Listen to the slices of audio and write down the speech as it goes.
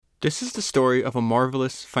This is the story of a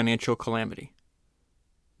marvelous financial calamity.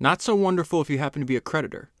 Not so wonderful if you happen to be a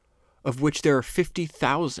creditor, of which there are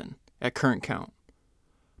 50,000 at current count,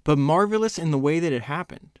 but marvelous in the way that it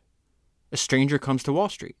happened. A stranger comes to Wall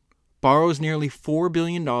Street, borrows nearly $4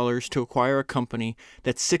 billion to acquire a company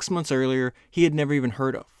that 6 months earlier he had never even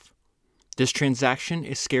heard of. This transaction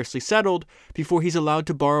is scarcely settled before he's allowed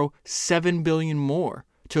to borrow $7 billion more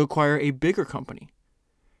to acquire a bigger company,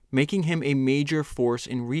 making him a major force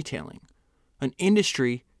in retailing, an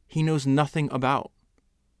industry he knows nothing about.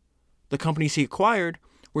 The companies he acquired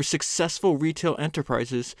were successful retail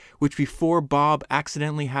enterprises which, before Bob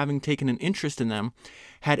accidentally having taken an interest in them,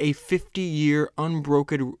 had a 50-year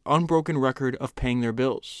unbroken record of paying their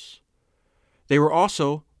bills. They were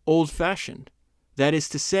also old-fashioned, that is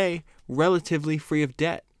to say, relatively free of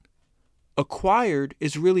debt. Acquired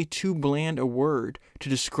is really too bland a word to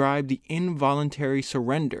describe the involuntary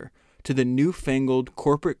surrender to the newfangled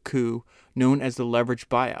corporate coup known as the leveraged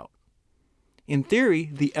buyout. In theory,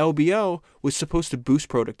 the LBO was supposed to boost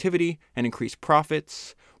productivity and increase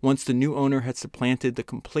profits once the new owner had supplanted the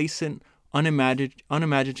complacent,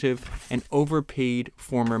 unimaginative, and overpaid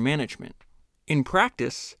former management. In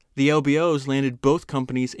practice, the LBOs landed both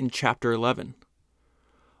companies in Chapter 11.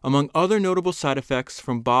 Among other notable side effects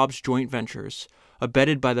from Bob's joint ventures,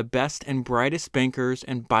 abetted by the best and brightest bankers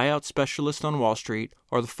and buyout specialists on Wall Street,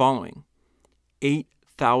 are the following: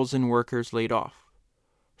 8,000 workers laid off.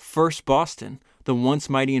 First Boston, the once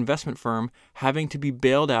mighty investment firm, having to be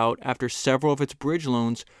bailed out after several of its bridge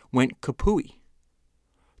loans went kapooey.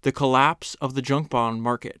 The collapse of the junk bond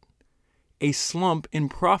market. A slump in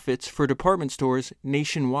profits for department stores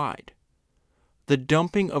nationwide. The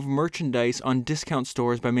dumping of merchandise on discount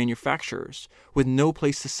stores by manufacturers with no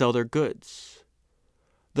place to sell their goods.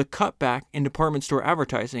 The cutback in department store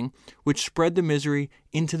advertising, which spread the misery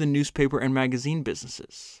into the newspaper and magazine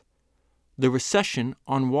businesses. The recession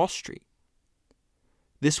on Wall Street.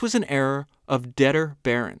 This was an era of debtor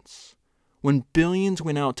barons, when billions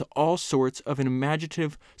went out to all sorts of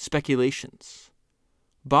imaginative speculations.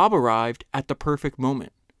 Bob arrived at the perfect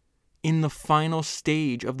moment, in the final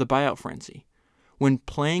stage of the buyout frenzy, when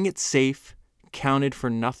playing it safe counted for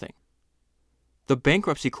nothing. The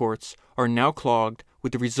bankruptcy courts are now clogged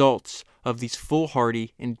with the results of these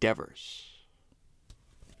foolhardy endeavors.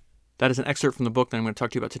 That is an excerpt from the book that I'm going to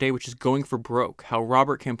talk to you about today, which is Going for Broke: How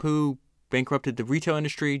Robert Campu Bankrupted the Retail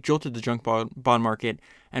Industry, Jolted the Junk Bond Market,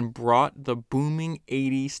 and Brought the Booming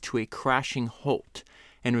 80s to a Crashing Halt,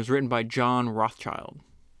 and it was written by John Rothschild.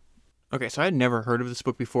 Okay, so I had never heard of this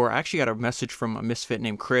book before. I actually got a message from a misfit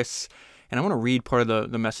named Chris, and I want to read part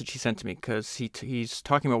of the message he sent to me because he's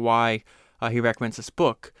talking about why he recommends this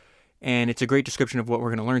book, and it's a great description of what we're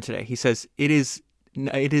going to learn today. He says, it is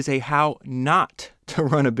a how not to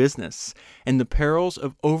run a business and the perils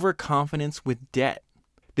of overconfidence with debt.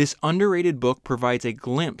 This underrated book provides a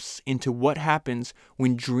glimpse into what happens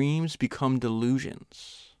when dreams become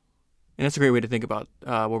delusions. And that's a great way to think about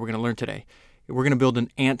what we're going to learn today. We're going to build an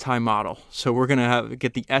anti-model. So we're going to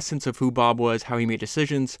get the essence of who Bob was, how he made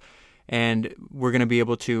decisions, and we're going to be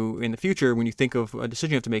able to, in the future, when you think of a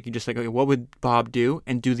decision you have to make, you just think, okay, what would Bob do?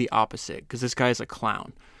 And do the opposite, because this guy is a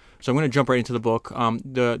clown. So I'm going to jump right into the book.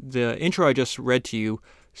 The intro I just read to you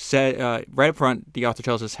said right up front, the author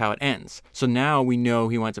tells us how it ends. So now we know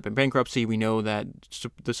he winds up in bankruptcy. We know that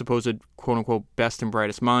the supposed quote-unquote best and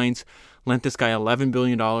brightest minds lent this guy $11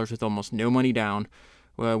 billion with almost no money down.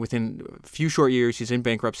 Within a few short years, he's in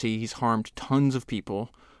bankruptcy. He's harmed tons of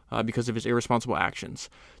people because of his irresponsible actions.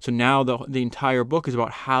 So now the entire book is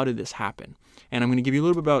about how did this happen. And I'm going to give you a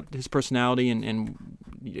little bit about his personality, and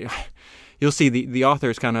you'll see the author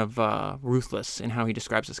is kind of ruthless in how he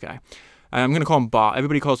describes this guy. I'm going to call him Bob.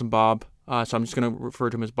 Everybody calls him Bob, so I'm just going to refer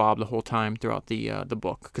to him as Bob the whole time throughout the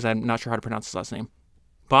book because I'm not sure how to pronounce his last name.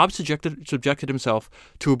 Bob subjected himself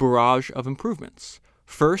to a barrage of improvements.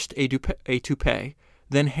 First, a toupee,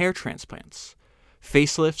 then hair transplants,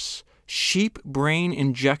 facelifts, sheep brain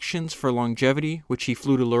injections for longevity, which he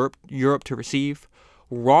flew to Europe to receive,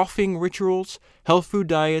 rolfing rituals, health food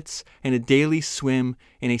diets, and a daily swim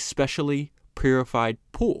in a specially purified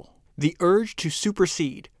pool. The urge to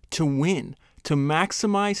supersede, to win, to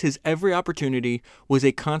maximize his every opportunity was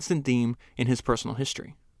a constant theme in his personal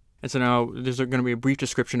history. And so now there's going to be a brief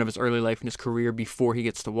description of his early life and his career before he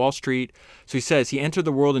gets to Wall Street. So he says he entered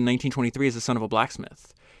the world in 1923 as the son of a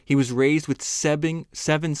blacksmith. He was raised with seven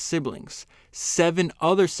siblings. 7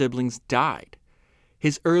 other siblings died.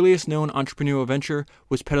 His earliest known entrepreneurial venture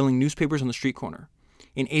was peddling newspapers on the street corner.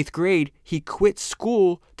 In 8th grade, he quit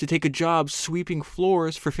school to take a job sweeping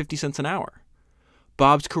floors for 50 cents an hour.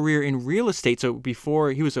 Bob's career in real estate, so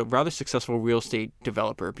before he was a rather successful real estate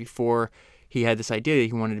developer, before he had this idea that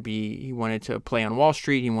he wanted to play on Wall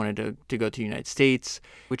Street, he wanted to go to the United States,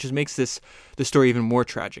 which just makes the story even more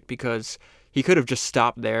tragic because he could have just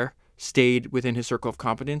stopped there, stayed within his circle of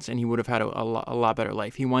competence, and he would have had a lot better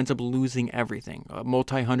life. He winds up losing everything, a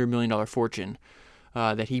multi-$100 million fortune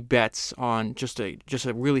that he bets on just a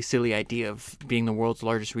really silly idea of being the world's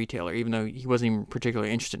largest retailer, even though he wasn't even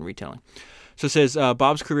particularly interested in retailing. So it says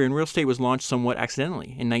Bob's career in real estate was launched somewhat accidentally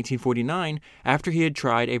in 1949 after he had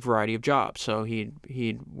tried a variety of jobs. So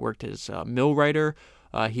he'd worked as a millwrighter,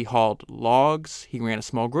 he hauled logs, he ran a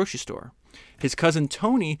small grocery store. His cousin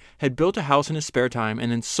Tony had built a house in his spare time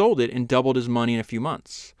and then sold it and doubled his money in a few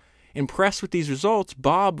months. Impressed with these results,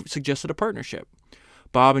 Bob suggested a partnership.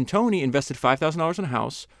 Bob and Tony invested $5,000 in a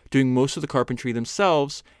house, doing most of the carpentry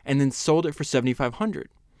themselves, and then sold it for $7,500.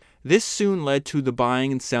 This soon led to the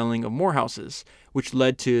buying and selling of more houses, which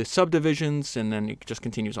led to subdivisions, and then it just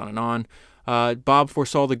continues on and on. Bob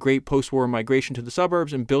foresaw the great post-war migration to the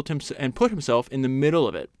suburbs and put himself in the middle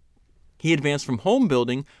of it. He advanced from home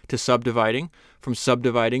building to subdividing, from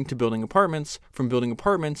subdividing to building apartments, from building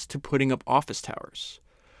apartments to putting up office towers.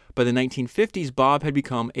 By the 1950s, Bob had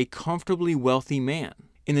become a comfortably wealthy man.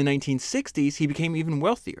 In the 1960s, he became even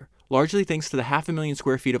wealthier, largely thanks to the 500,000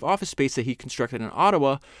 square feet of office space that he constructed in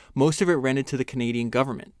Ottawa, most of it rented to the Canadian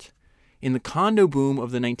government. In the condo boom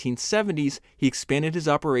of the 1970s, he expanded his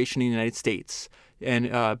operation in the United States,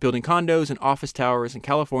 and building condos and office towers in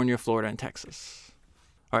California, Florida, and Texas.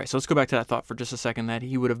 All right, so let's go back to that thought for just a second, that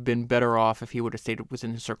he would have been better off if he would have stayed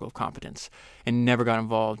within his circle of competence and never got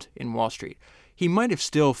involved in Wall Street. He might have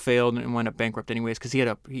still failed and wound up bankrupt anyways because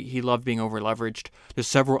he loved being over leveraged. There's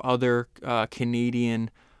several other Canadian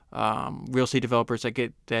real estate developers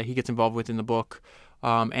that he gets involved with in the book,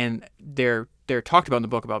 and they're talked about in the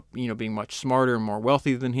book about being much smarter and more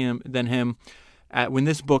wealthy than him. When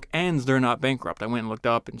this book ends, they're not bankrupt. I went and looked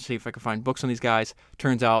up and see if I could find books on these guys.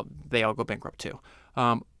 Turns out they all go bankrupt too.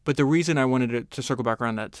 But the reason I wanted to circle back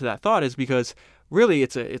around to that thought is because really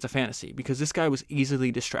it's a fantasy, because this guy was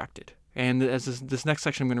easily distracted. And as this next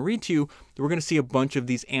section I'm going to read to you, we're going to see a bunch of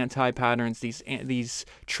these anti-patterns, these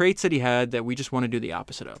traits that he had that we just want to do the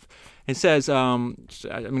opposite of. It says, I'm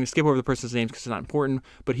going to skip over the person's names because it's not important,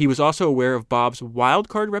 but he was also aware of Bob's wild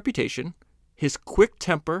card reputation, his quick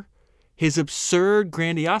temper, his absurd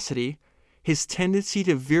grandiosity, his tendency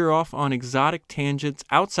to veer off on exotic tangents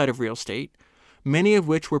outside of real estate, many of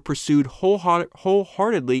which were pursued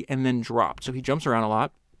wholeheartedly and then dropped. So he jumps around a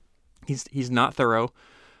lot. He's not thorough.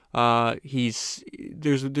 There's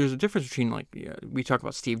a difference between, we talk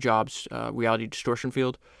about Steve Jobs' reality distortion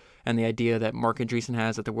field and the idea that Mark Andreessen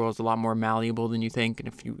has, that the world is a lot more malleable than you think, and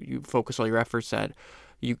if you focus all your efforts that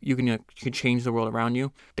you can change the world around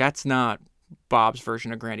you. That's not Bob's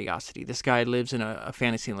version of grandiosity. This guy lives in a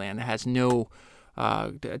fantasy land that has no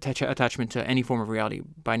attachment to any form of reality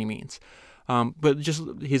by any means. But just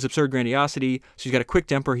his absurd grandiosity. So he's got a quick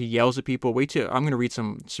temper. He yells at people. I'm going to read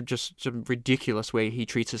some ridiculous way he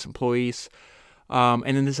treats his employees. And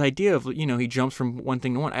then this idea of, he jumps from one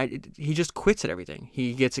thing to one. He just quits at everything.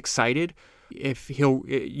 He gets excited. There's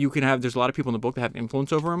a lot of people in the book that have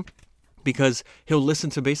influence over him because he'll listen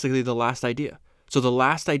to basically the last idea. So the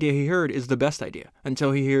last idea he heard is the best idea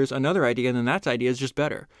until he hears another idea, and then that idea is just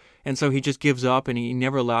better. And so he just gives up, and he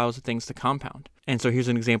never allows things to compound. And so here's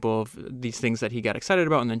an example of these things that he got excited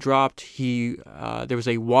about and then dropped. There was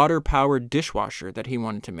a water-powered dishwasher that he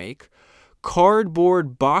wanted to make,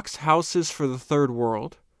 cardboard box houses for the third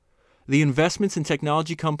world, the investments in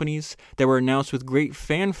technology companies that were announced with great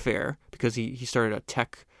fanfare because he started a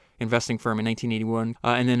tech investing firm in 1981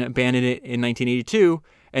 and then abandoned it in 1982,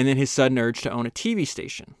 and then his sudden urge to own a TV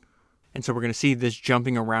station. And so we're going to see this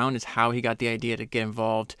jumping around is how he got the idea to get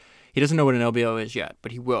involved. He doesn't know what an LBO is yet,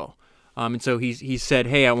 but he will. And so he said,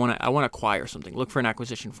 hey, I want to acquire something. Look for an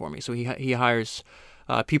acquisition for me. So he hires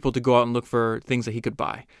people to go out and look for things that he could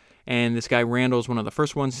buy. And this guy Randall is one of the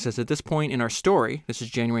first ones. He says, at this point in our story, this is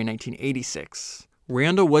January 1986,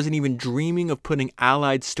 Randall wasn't even dreaming of putting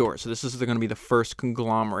Allied stores. So this is going to be the first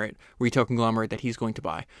retail conglomerate that he's going to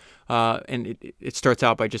buy. And it starts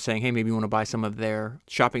out by just saying, hey, maybe you want to buy some of their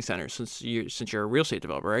shopping centers since you're a real estate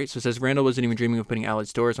developer, right? So it says Randall wasn't even dreaming of putting Allied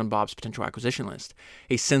stores on Bob's potential acquisition list.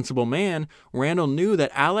 A sensible man, Randall knew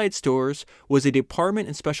that Allied stores was a department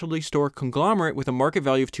and specialty store conglomerate with a market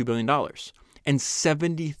value of $2 billion and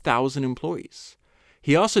 70,000 employees.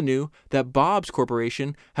 He also knew that Bob's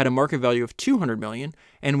corporation had a market value of $200 million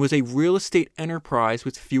and was a real estate enterprise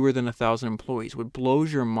with fewer than 1,000 employees. What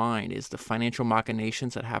blows your mind is the financial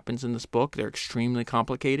machinations that happens in this book. They're extremely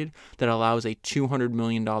complicated, that allows a $200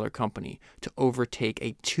 million company to overtake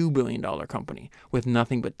a $2 billion company with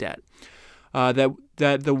nothing but debt. That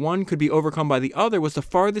the one could be overcome by the other was the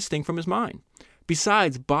farthest thing from his mind.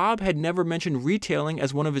 Besides, Bob had never mentioned retailing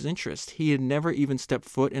as one of his interests. He had never even stepped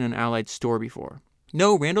foot in an Allied store before.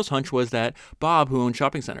 No, Randall's hunch was that Bob, who owned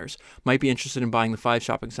shopping centers, might be interested in buying the 5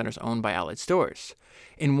 shopping centers owned by Allied stores.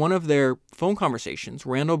 In one of their phone conversations,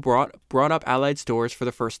 Randall brought up Allied stores for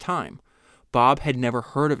the first time. Bob had never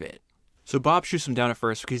heard of it. So Bob shoots him down at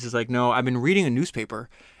first because he's like, no, I've been reading a newspaper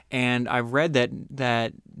and I've read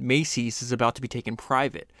that Macy's is about to be taken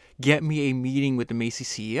private. Get me a meeting with the Macy's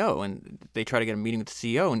CEO. And they try to get a meeting with the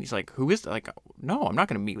CEO, and he's like, who is that? Like, no, I'm not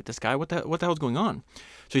going to meet with this guy. What the hell's going on?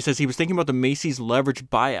 So he says he was thinking about the Macy's leveraged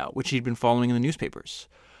buyout, which he'd been following in the newspapers.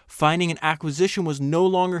 Finding an acquisition was no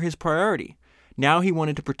longer his priority. Now he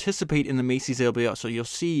wanted to participate in the Macy's LBO. So you'll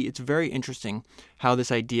see it's very interesting how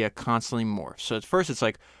this idea constantly morphs. So at first it's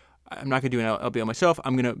like, I'm not going to do an LBO myself.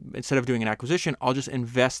 I'm going to, instead of doing an acquisition, I'll just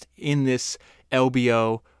invest in this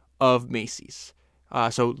LBO of Macy's.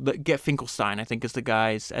 So get Finkelstein, I think, is the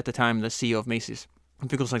guy's, at the time, the CEO of Macy's. And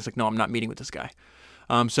Finkelstein's like, no, I'm not meeting with this guy.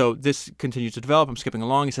 So this continues to develop. I'm skipping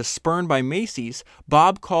along. He says, spurned by Macy's,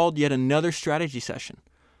 Bob called yet another strategy session.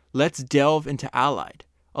 Let's delve into Allied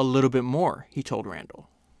a little bit more, he told Randall.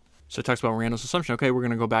 So it talks about Randall's assumption. Okay, we're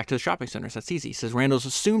going to go back to the shopping centers. That's easy. He says Randall's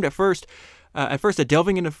assumed at first that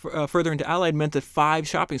delving into further into Allied meant that 5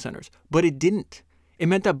 shopping centers, but it didn't. It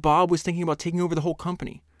meant that Bob was thinking about taking over the whole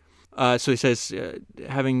company. So he says,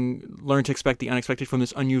 having learned to expect the unexpected from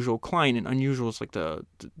this unusual client, and unusual is like the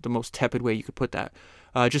most tepid way you could put that.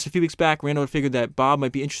 Just a few weeks back, Randall had figured that Bob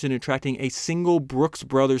might be interested in attracting a single Brooks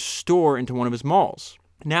Brothers store into one of his malls.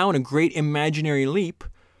 Now, in a great imaginary leap,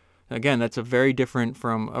 again, that's a very different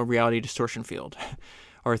from a reality distortion field,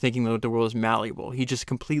 or thinking that the world is malleable. He just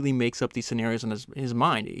completely makes up these scenarios in his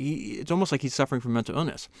mind. It's almost like he's suffering from mental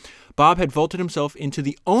illness. Bob had vaulted himself into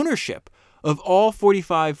the ownership of all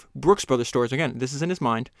 45 Brooks Brothers stores. Again, this is in his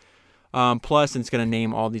mind. Plus, it's going to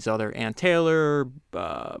name all these other Ann Taylor,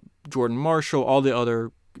 Jordan Marshall, all the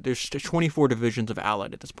other. There's 24 divisions of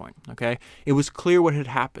Allied at this point, okay? It was clear what had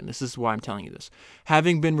happened. This is why I'm telling you this.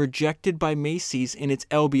 Having been rejected by Macy's in its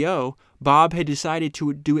LBO, Bob had decided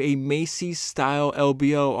to do a Macy's-style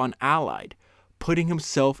LBO on Allied, putting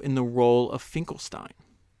himself in the role of Finkelstein.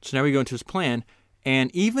 So now we go into his plan, and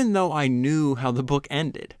even though I knew how the book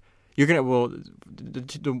ended, you're going to,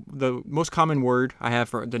 the most common word I have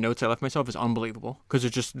for the notes I left myself is unbelievable, because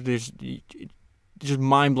there's just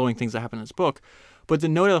mind-blowing things that happen in this book. But the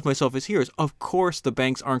note I left myself is here is, of course, the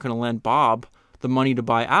banks aren't going to lend Bob the money to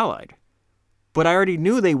buy Allied. But I already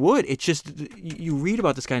knew they would. It's just, you read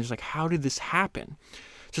about this guy and it's like, how did this happen?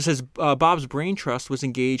 So it says, Bob's brain trust was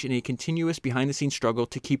engaged in a continuous behind-the-scenes struggle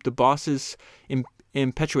to keep the boss's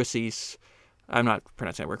impetuosities, I'm not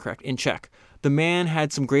pronouncing that word correct, in check. The man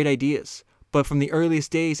had some great ideas, but from the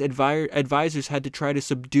earliest days, advisors had to try to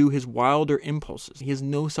subdue his wilder impulses. He has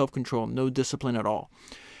no self-control, no discipline at all.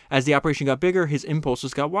 As the operation got bigger, his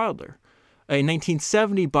impulses got wilder. In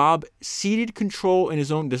 1970, Bob ceded control in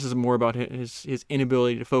his own... This is more about his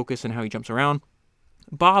inability to focus and how he jumps around.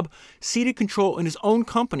 Bob ceded control in his own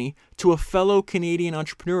company to a fellow Canadian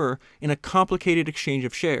entrepreneur in a complicated exchange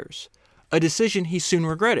of shares, a decision he soon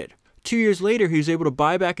regretted. 2 years later, he was able to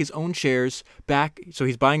buy back his own shares back. So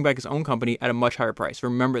he's buying back his own company at a much higher price.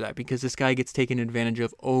 Remember that, because this guy gets taken advantage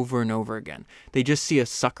of over and over again. They just see a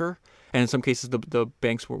sucker. And in some cases, the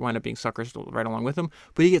banks will wind up being suckers right along with him.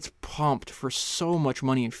 But he gets pumped for so much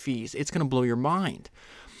money in fees. It's going to blow your mind.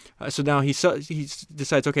 So now he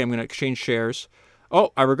decides, okay, I'm going to exchange shares.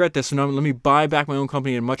 Oh, I regret this. So now let me buy back my own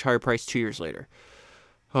company at a much higher price 2 years later.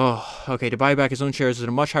 Oh, okay, to buy back his own shares at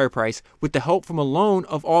a much higher price with the help from a loan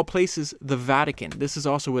of all places, the Vatican. This is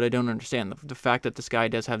also what I don't understand. The fact that this guy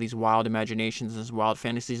does have these wild imaginations and these wild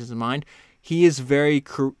fantasies in his mind. He is very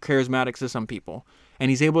charismatic to some people. And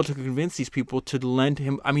he's able to convince these people to lend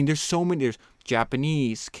him. I mean, there's so many. There's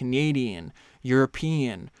Japanese, Canadian,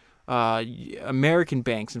 European, American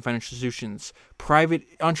banks and financial institutions, private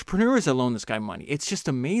entrepreneurs that loan this guy money. It's just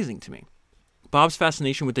amazing to me. Bob's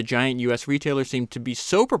fascination with the giant U.S. retailer seemed to be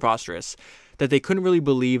so preposterous that they couldn't really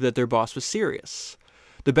believe that their boss was serious.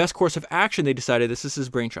 The best course of action, they decided, this is his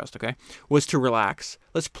brain trust, okay, was to relax,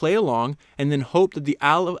 let's play along, and then hope that the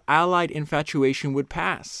Allied infatuation would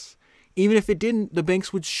pass. Even if it didn't, the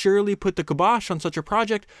banks would surely put the kibosh on such a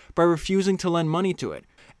project by refusing to lend money to it.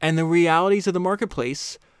 And the realities of the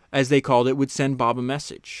marketplace as they called it, would send Bob a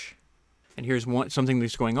message. And here's something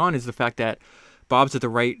that's going on is the fact that Bob's at the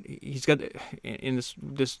right. He's got in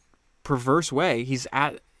this perverse way. His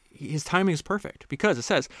timing is perfect because it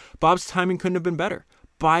says Bob's timing couldn't have been better.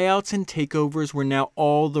 Buyouts and takeovers were now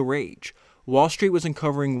all the rage. Wall Street was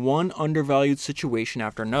uncovering one undervalued situation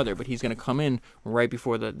after another, but he's going to come in right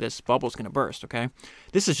before this bubble's going to burst. Okay,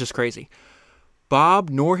 this is just crazy. Bob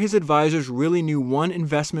nor his advisors really knew one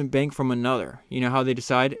investment bank from another. You know how they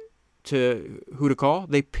decide who to call?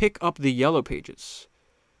 They pick up the yellow pages.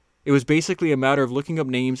 It was basically a matter of looking up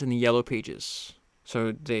names in the yellow pages.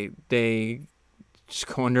 So they just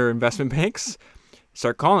go under investment banks,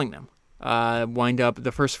 start calling them. Wind up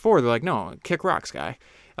the first four. They're like, no, kick rocks, guy.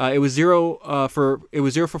 It was 0 for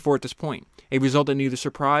 4 at this point. A result that neither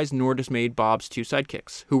surprised nor dismayed Bob's two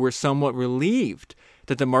sidekicks, who were somewhat relieved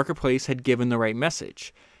that the marketplace had given the right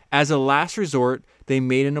message. As a last resort, they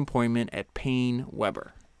made an appointment at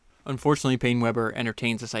PaineWebber. Unfortunately, PaineWebber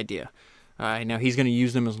entertains this idea. Now he's going to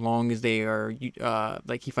use them as long as they are,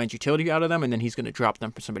 he finds utility out of them, and then he's going to drop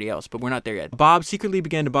them for somebody else. But we're not there yet. Bob secretly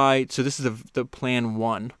began to buy. So this is the plan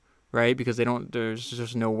one, right? Because there's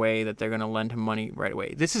just no way that they're going to lend him money right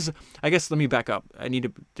away. This is, I guess, let me back up. I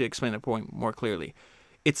need to explain the point more clearly.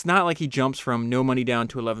 It's not like he jumps from no money down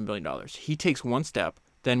to $11 billion. He takes one step.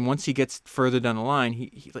 Then once he gets further down the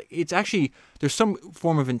line, it's actually, there's some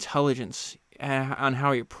form of intelligence on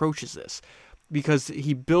how he approaches this, because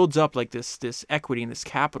he builds up like this equity and this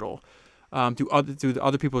capital through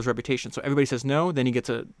other people's reputation. So everybody says no, then he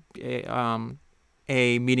gets a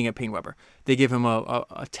meeting at PaineWebber. They give him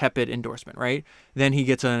a tepid endorsement, right? Then he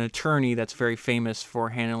gets an attorney that's very famous for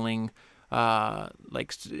handling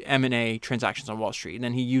M&A transactions on Wall Street. And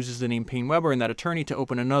then he uses the name PaineWebber and that attorney to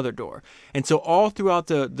open another door. And so all throughout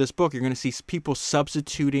this book, you're going to see people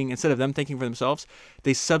substituting, instead of them thinking for themselves,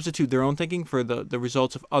 they substitute their own thinking for the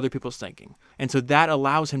results of other people's thinking. And so that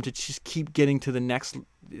allows him to just keep getting to the next,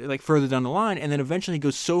 further down the line. And then eventually he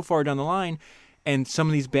goes so far down the line, and some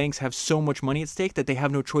of these banks have so much money at stake that they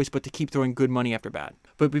have no choice but to keep throwing good money after bad.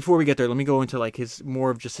 But before we get there, let me go into his more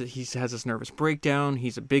of just, he has this nervous breakdown.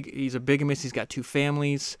 He's a bigamist. He's got two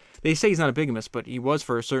families. They say he's not a bigamist, but he was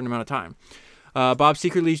for a certain amount of time. Bob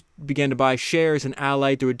secretly began to buy shares in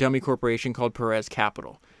Allied through a dummy corporation called Perez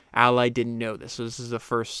Capital. Allied didn't know this, so this is the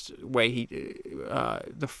first way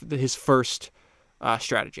his first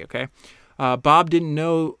strategy. Okay, Bob didn't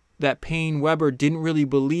know that PaineWebber didn't really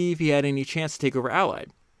believe he had any chance to take over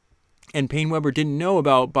Allied. And PaineWebber didn't know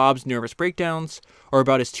about Bob's nervous breakdowns or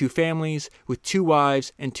about his two families with two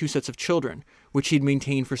wives and two sets of children, which he'd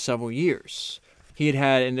maintained for several years. He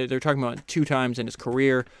had, and they're talking about 2 times in his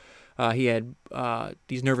career, he had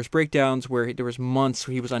these nervous breakdowns where there was months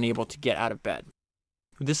where he was unable to get out of bed.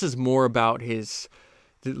 This is more about his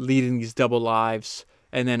leading these double lives,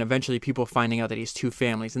 and then eventually people finding out that he has two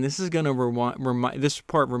families. And this is going to this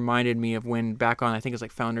part reminded me of when back on, I think it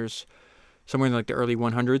was Founders, somewhere in the early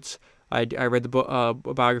 100s, I read the book,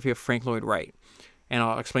 biography of Frank Lloyd Wright. And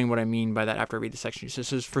I'll explain what I mean by that after I read the section. It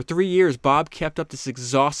says, for 3 years, Bob kept up this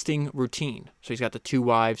exhausting routine. So he's got the 2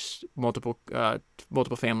 wives, multiple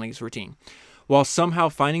families routine, while somehow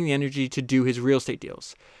finding the energy to do his real estate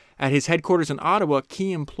deals. At his headquarters in Ottawa,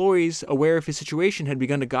 key employees aware of his situation had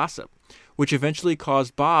begun to gossip, which eventually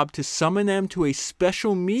caused Bob to summon them to a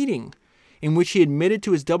special meeting in which he admitted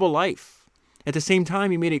to his double life. At the same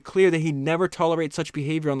time, he made it clear that he'd never tolerate such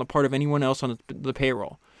behavior on the part of anyone else on the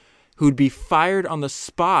payroll, who'd be fired on the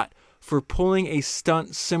spot for pulling a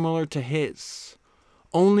stunt similar to his.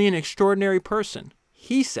 Only an extraordinary person,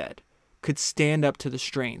 he said, could stand up to the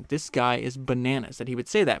strain. This guy is bananas that he would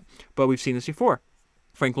say that, but we've seen this before.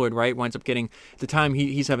 Frank Lloyd Wright winds up getting, at the time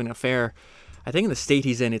he's having an affair, I think in the state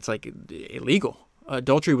he's in, it's illegal.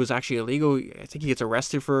 Adultery was actually illegal. I think he gets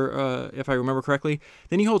arrested for, if I remember correctly.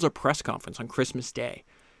 Then he holds a press conference on Christmas Day,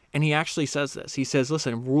 and he actually says this. He says,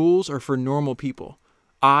 listen, rules are for normal people.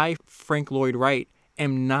 I, Frank Lloyd Wright,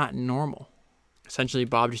 am not normal. Essentially,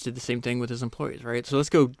 Bob just did the same thing with his employees, right? So let's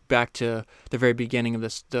go back to the very beginning of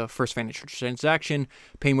the first financial transaction.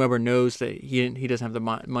 PaineWebber knows that he doesn't have the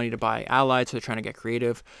money to buy Allied, so they're trying to get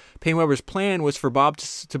creative. PaineWebber's plan was for Bob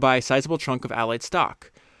to buy a sizable chunk of Allied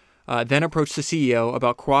stock, then approach the CEO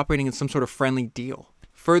about cooperating in some sort of friendly deal.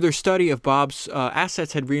 Further study of Bob's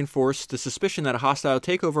assets had reinforced the suspicion that a hostile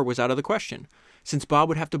takeover was out of the question, since Bob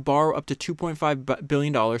would have to borrow up to $2.5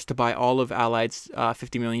 billion to buy all of Allied's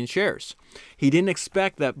 50 million shares. He didn't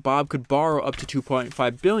expect that Bob could borrow up to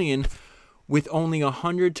 $2.5 billion with only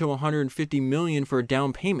 $100 to $150 million for a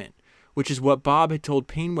down payment, which is what Bob had told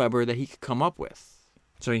PaineWebber that he could come up with.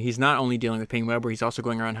 So he's not only dealing with PaineWebber, he's also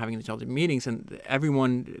going around having these all the meetings, and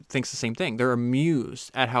everyone thinks the same thing. They're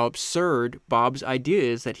amused at how absurd Bob's idea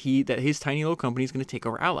is that his tiny little company is going to take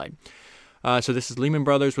over Allied. So this is Lehman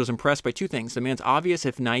Brothers was impressed by two things: the man's obvious,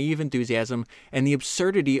 if naive, enthusiasm, and the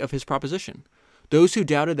absurdity of his proposition. Those who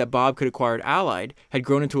doubted that Bob could acquire Allied had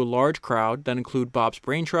grown into a large crowd that include Bob's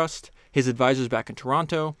brain trust, his advisors back in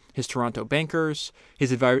Toronto, his Toronto bankers,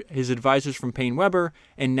 his advisors from PaineWebber,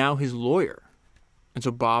 and now his lawyer. And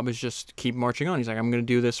so Bob is just keep marching on. He's like, I'm going to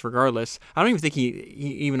do this regardless. I don't even think he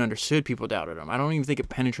even understood people doubted him. I don't even think it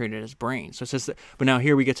penetrated his brain. So it's just, but now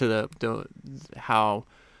here we get to the how,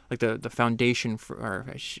 like the foundation for, or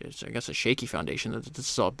I guess a shaky foundation that this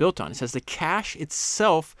is all built on. It says the cash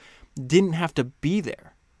itself didn't have to be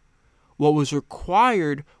there. What was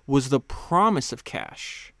required was the promise of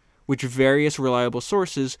cash, which various reliable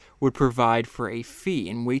sources would provide for a fee.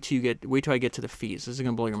 And wait till I get to the fees. This is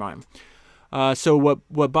going to blow your mind. So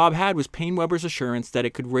what Bob had was PaineWebber's assurance that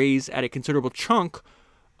it could raise at a considerable chunk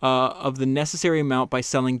of the necessary amount by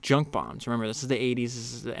selling junk bonds. Remember, this is the 80s.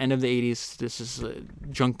 This is the end of the 80s. This is the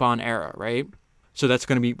junk bond era, right? So that's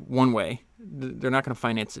going to be one way. They're not going to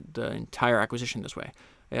finance the entire acquisition this way.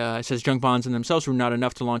 It says junk bonds in themselves were not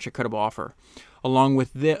enough to launch a credible offer. Along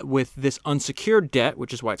with this unsecured debt,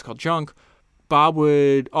 which is why it's called junk, Bob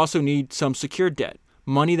would also need some secured debt,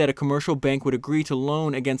 money that a commercial bank would agree to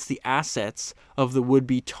loan against the assets of the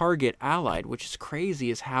would-be target Allied, which is crazy,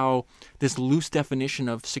 is how this loose definition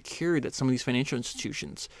of secured that some of these financial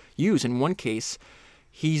institutions use. In one case,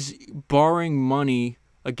 he's borrowing money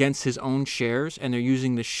against his own shares, and they're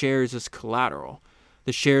using the shares as collateral.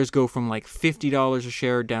 The shares go from like $50 a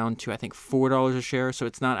share down to, I think, $4 a share, so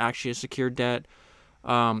it's not actually a secured debt.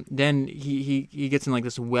 Then he gets in like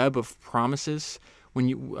this web of promises.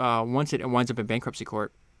 When once it winds up in bankruptcy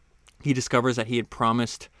court, he discovers that he had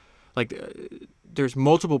promised, there's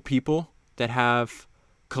multiple people that have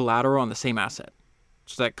collateral on the same asset.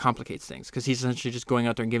 So that complicates things because he's essentially just going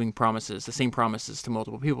out there and giving promises, the same promises to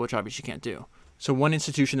multiple people, which obviously you can't do. So one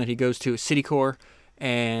institution that he goes to is Citicorp,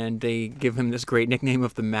 and they give him this great nickname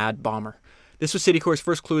of the Mad Bomber. This was Citicorp's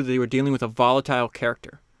first clue that they were dealing with a volatile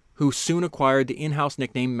character who soon acquired the in-house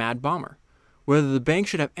nickname Mad Bomber. Whether the bank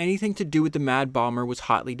should have anything to do with the Mad Bomber was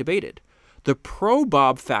hotly debated. The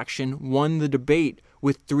pro-Bob faction won the debate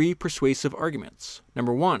with three persuasive arguments.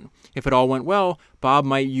 Number one, if it all went well, Bob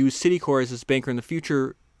might use Citicorp as his banker in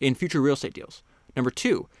future real estate deals. Number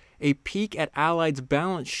two, a peek at Allied's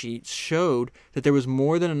balance sheet showed that there was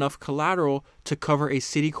more than enough collateral to cover a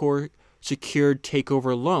Citicorp secured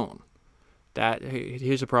takeover loan.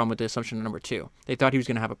 Here's the problem with the assumption number two. They thought he was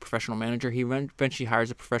going to have a professional manager. He eventually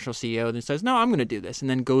hires a professional CEO, then says, no, I'm going to do this, and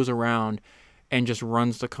then goes around and just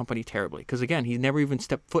runs the company terribly. Because again, he's never even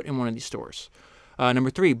stepped foot in one of these stores.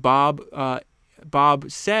 Number three, Bob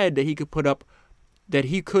said that he could put up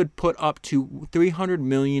to $300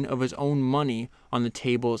 million of his own money on the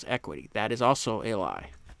table as equity. That is also a lie.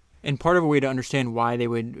 And part of a way to understand why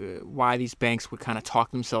these banks would kind of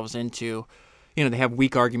talk themselves into, they have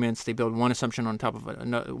weak arguments. They build one assumption on top of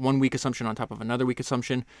another, one weak assumption on top of another weak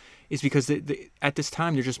assumption, is because at this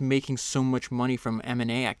time they're just making so much money from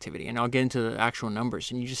M&A activity. And I'll get into the actual numbers,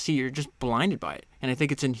 and you're just blinded by it. And I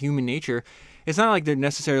think it's in human nature. It's not like they're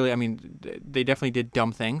necessarily. I mean, they definitely did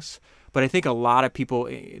dumb things. But I think a lot of people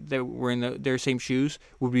that were in their same shoes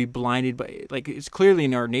would be blinded by, it's clearly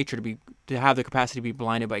in our nature to have the capacity to be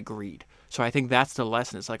blinded by greed. So I think that's the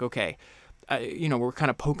lesson. It's like, okay, we're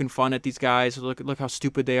kind of poking fun at these guys. Look how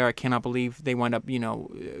stupid they are. I cannot believe they wind up,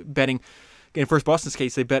 betting. In First Boston's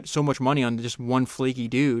case, they bet so much money on just one flaky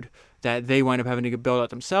dude that they wind up having to get bailed out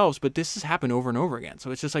themselves. But this has happened over and over again.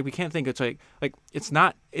 So it's just like we can't think it's like it's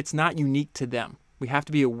not unique to them. We have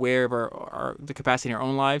to be aware of the capacity in our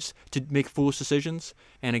own lives to make foolish decisions.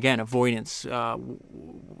 And again, avoidance.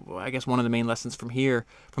 I guess one of the main lessons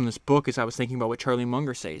from this book is I was thinking about what Charlie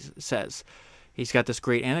Munger says. He's got this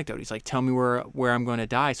great anecdote. He's like, tell me where I'm going to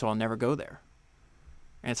die so I'll never go there.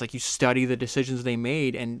 And it's like you study the decisions they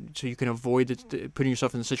made, and so you can avoid putting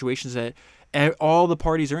yourself in the situations that all the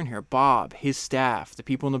parties are in here. Bob, his staff, the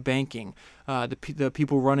people in the banking, the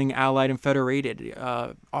people running Allied and Federated,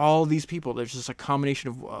 all these people. There's just a combination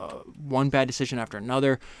of one bad decision after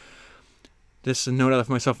another. This is a note I left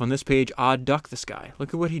myself on this page. Odd duck, this guy.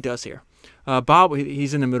 Look at what he does here. Bob,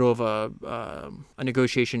 he's in the middle of a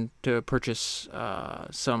negotiation to purchase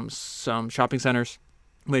some shopping centers.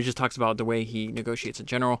 But he just talks about the way he negotiates in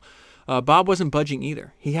general. Bob wasn't budging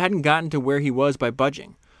either. He hadn't gotten to where he was by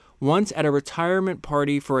budging. Once at a retirement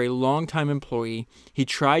party for a longtime employee, he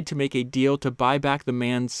tried to make a deal to buy back the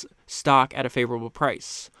man's stock at a favorable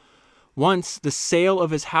price. Once, the sale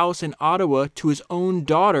of his house in Ottawa to his own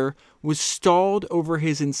daughter was stalled over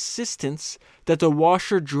his insistence that the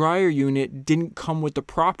washer-dryer unit didn't come with the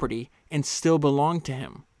property and still belonged to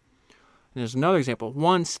him. And there's another example.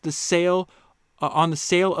 Once, the sale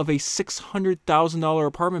of a $600,000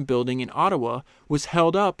 apartment building in Ottawa was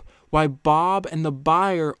held up while Bob and the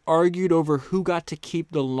buyer argued over who got to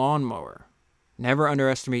keep the lawnmower. Never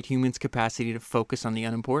underestimate humans' capacity to focus on the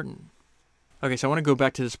unimportant. Okay, so I want to go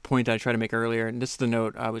back to this point I tried to make earlier, and this is the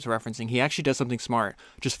note I was referencing. He actually does something smart.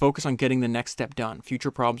 Just focus on getting the next step done.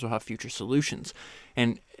 Future problems will have future solutions.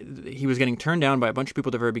 And he was getting turned down by a bunch of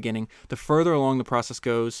people at the very beginning. The further along the process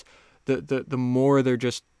goes, the more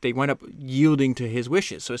they wind up yielding to his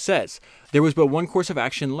wishes. So it says, there was but one course of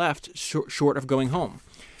action left short of going home.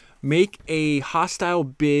 Make a hostile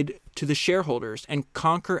bid to the shareholders and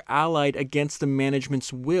conquer Allied against the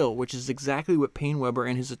management's will, which is exactly what PaineWebber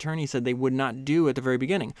and his attorney said they would not do at the very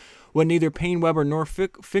beginning. What neither PaineWebber nor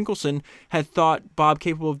Finkelson had thought Bob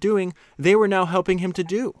capable of doing, they were now helping him to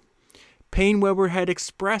do. PaineWebber had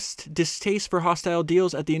expressed distaste for hostile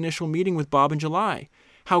deals at the initial meeting with Bob in July.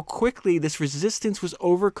 How quickly this resistance was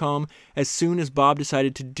overcome as soon as Bob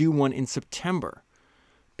decided to do one in September.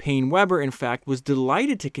 PaineWebber, in fact, was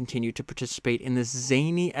delighted to continue to participate in this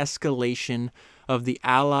zany escalation of the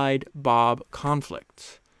Allied-Bob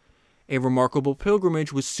conflict. A remarkable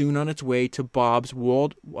pilgrimage was soon on its way to Bob's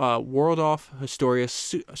Waldorf Astoria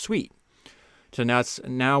suite. So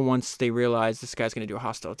now once they realize this guy's going to do a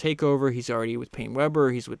hostile takeover, he's already with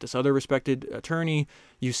PaineWebber, he's with this other respected attorney,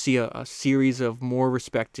 you see a series of more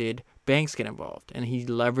respected banks get involved, and he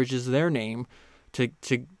leverages their name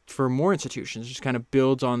for more institutions, just kind of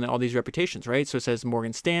builds on all these reputations, right? So it says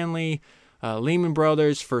Morgan Stanley, Lehman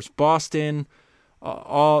Brothers, First Boston,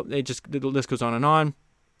 the list goes on. And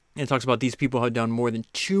it talks about these people had done more than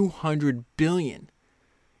 $200 billion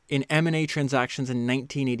in M&A transactions in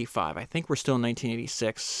 1985. I think we're still in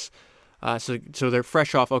 1986. So they're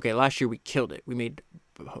fresh off, okay, last year we killed it. We made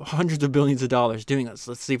hundreds of billions of dollars doing this.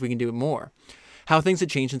 Let's see if we can do it more. How things had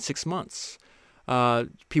changed in 6 months.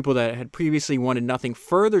 People that had previously wanted nothing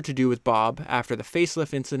further to do with Bob after the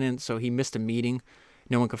facelift incident, so he missed a meeting.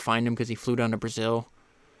 No one could find him because he flew down to Brazil.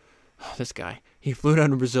 This guy. He flew down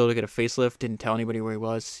to Brazil to get a facelift, didn't tell anybody where he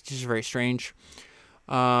was. It's just very strange.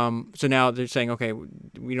 So now they're saying, okay,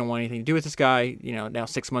 we don't want anything to do with this guy. Now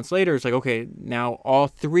 6 months later, it's like, okay, now all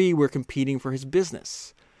three were competing for his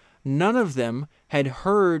business. None of them had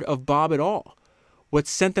heard of Bob at all. What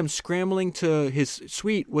sent them scrambling to his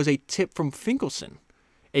suite was a tip from Finkelson.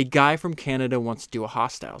 A guy from Canada wants to do a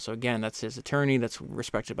hostile. So again, that's his attorney that's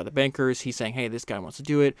respected by the bankers. He's saying, hey, this guy wants to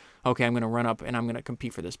do it. Okay, I'm going to run up and I'm going to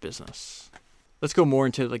compete for this business. Let's go more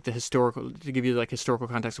into the historical, to give you historical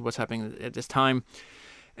context of what's happening at this time.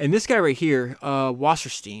 And this guy right here,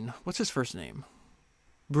 Wasserstein, what's his first name?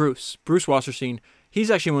 Bruce Wasserstein. He's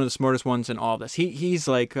actually one of the smartest ones in all of this. He's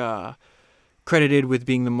credited with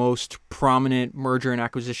being the most prominent merger and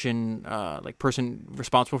acquisition person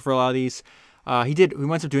responsible for a lot of these. He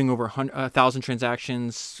went up doing over 1,000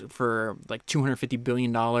 transactions for $250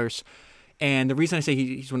 billion. And the reason I say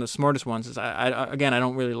he's one of the smartest ones is I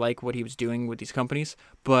don't really like what he was doing with these companies,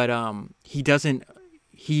 but he's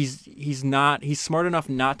smart enough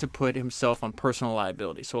not to put himself on personal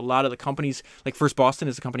liability. So a lot of the companies, like First Boston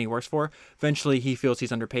is the company he works for, eventually he feels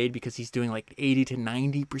he's underpaid because he's doing 80 to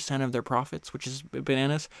 90% of their profits, which is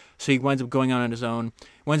bananas. So he winds up going on his own,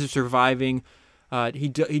 winds up surviving. He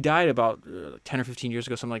died about 10 or 15 years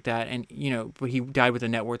ago, something like that. And, but he died with a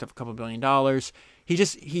net worth of a couple $2 billion.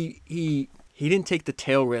 He didn't take the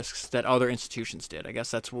tail risks that other institutions did. I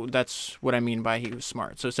guess that's what I mean by he was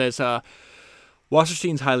smart. So it says,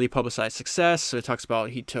 Wasserstein's highly publicized success. So it talks about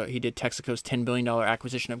he did Texaco's $10 billion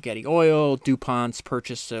acquisition of Getty Oil, DuPont's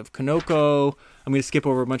purchase of Conoco. I'm going to skip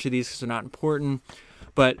over a bunch of these because they're not important.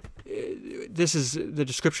 But this is the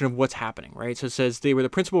description of what's happening, right? So it says they were the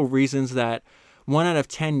principal reasons that 1 out of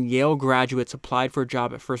 10 Yale graduates applied for a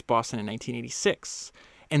job at First Boston in 1986,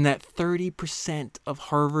 and that 30% of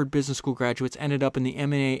Harvard Business School graduates ended up in the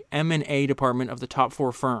M&A department of the top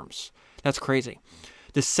 4 firms. That's crazy.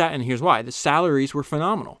 And here's why. The salaries were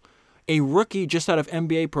phenomenal. A rookie just out of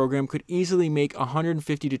MBA program could easily make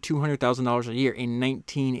 $150,000 to $200,000 a year in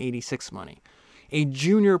 1986 money. A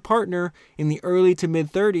junior partner in the early to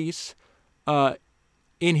mid 30s, was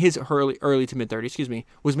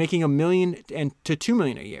making $1 million to $2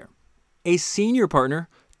 million a year. A senior partner,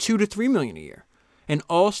 $2 to $3 million a year. And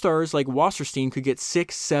all-stars like Wasserstein could get $6,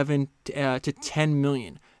 $7 to $10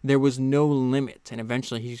 million. There was no limit, and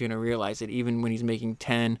eventually he's going to realize that even when he's making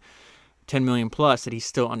 $10 million plus, that he's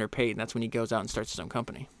still underpaid, and that's when he goes out and starts his own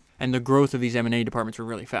company. and the growth of these M&A departments were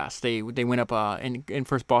really fast. They went up in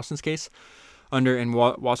First Boston's case, and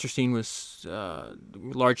Wasserstein was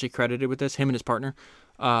largely credited with this. Him and his partner,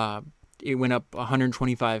 it went up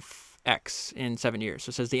 125x in 7 years. So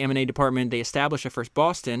it says the M&A department they established at First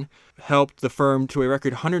Boston helped the firm to a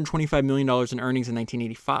record $125 million in earnings in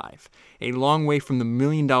 1985, a long way from the $1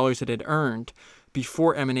 million it had earned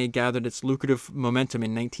before M&A gathered its lucrative momentum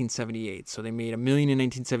in 1978. So they made $1 million in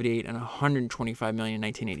 1978 and $125 million in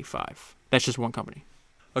 1985. That's just one company.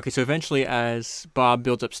 Okay, so eventually as Bob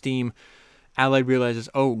builds up steam, Allied realizes,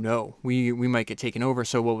 oh no, we might get taken over.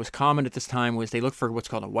 So what was common at this time was they looked for what's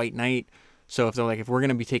called a white knight. So if they're like, if we're going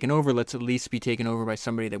to be taken over, let's at least be taken over by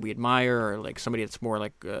somebody that we admire or like somebody that's more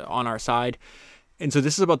like on our side. And so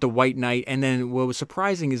this is about the white knight. And then what was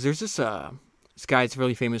surprising is there's this guy that's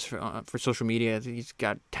really famous for social media. He's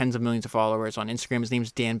got tens of millions of followers on Instagram. His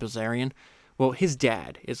name's Dan Bilzerian. Well, his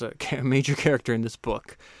dad is a major character in this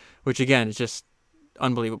book, which again is just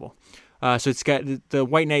unbelievable. So it's got the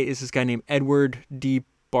white knight is this guy named Edward D.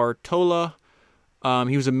 Bartola.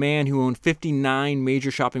 He was a man who owned 59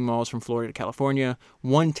 major shopping malls from Florida to California,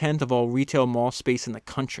 1/10 of all retail mall space in the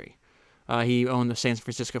country. He owned the San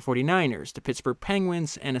Francisco 49ers, the Pittsburgh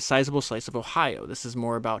Penguins, and a sizable slice of Ohio. This is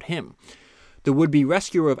more about him. The would-be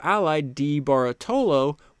rescuer of Allied, D.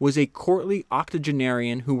 Bartolo, was a courtly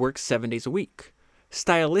octogenarian who worked 7 days a week.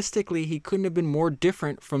 Stylistically, he couldn't have been more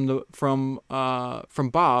different from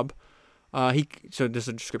Bob. So this is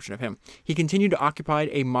a description of him. He continued to occupy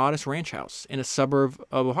a modest ranch house in a suburb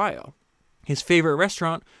of Ohio. His favorite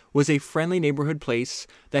restaurant was a friendly neighborhood place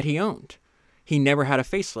that he owned. He never had a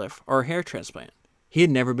facelift or a hair transplant. He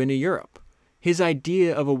had never been to Europe. His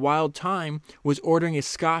idea of a wild time was ordering a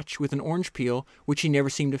scotch with an orange peel, which he never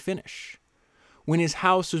seemed to finish. When his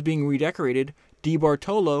house was being redecorated, Di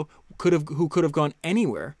Bartolo, who could have gone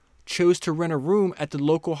anywhere, chose to rent a room at the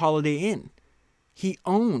local Holiday Inn. He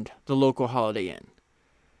owned the local Holiday Inn.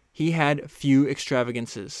 He had few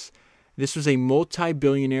extravagances. This was a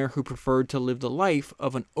multi-billionaire who preferred to live the life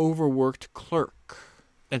of an overworked clerk.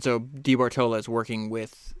 And so Di Bartolo is working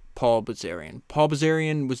with Paul Bilzerian. Paul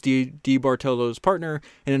Bilzerian was Di Bartolo's partner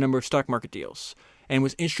in a number of stock market deals and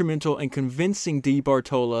was instrumental in convincing Di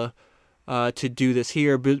Bartolo to do this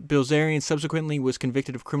here. Bilzerian subsequently was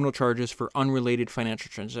convicted of criminal charges for unrelated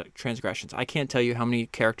financial transgressions. I can't tell you how many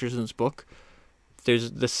characters in this book. They're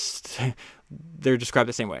described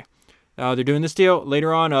the same way. They're doing this deal.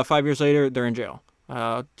 Later on, 5 years later, they're in jail.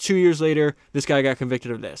 2 years later, this guy got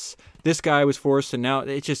convicted of this. This guy was forced, and now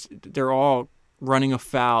they're all running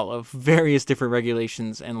afoul of various different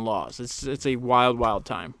regulations and laws. It's a wild, wild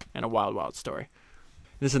time and a wild, wild story.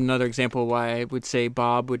 This is another example why I would say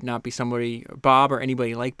Bob would not be somebody, Bob or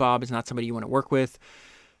anybody like Bob is not somebody you want to work with.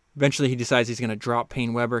 Eventually, he decides he's going to drop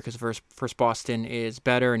PaineWebber because First Boston is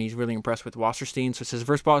better, and he's really impressed with Wasserstein. So it says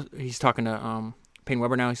he's talking to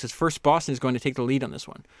PaineWebber now. He says First Boston is going to take the lead on this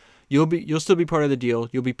one. You'll still be part of the deal.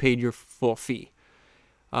 You'll be paid your full fee.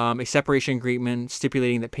 A separation agreement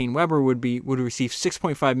stipulating that PaineWebber would receive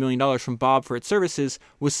 $6.5 million from Bob for its services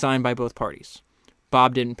was signed by both parties.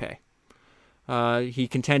 Bob didn't pay. He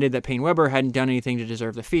contended that PaineWebber hadn't done anything to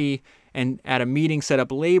deserve the fee, and at a meeting set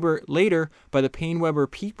up later by the PaineWebber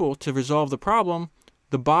people to resolve the problem,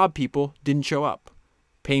 the Bob people didn't show up.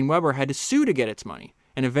 PaineWebber had to sue to get its money,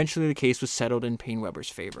 and eventually the case was settled in PaineWebber's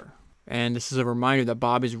favor. And this is a reminder that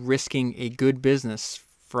Bob is risking a good business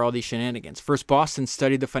for all these shenanigans. First Boston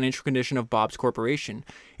studied the financial condition of Bob's corporation.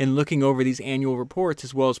 In looking over these annual reports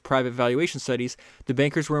as well as private valuation studies, the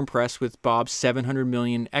bankers were impressed with Bob's $700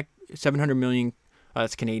 million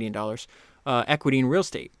that's Canadian dollars, equity in real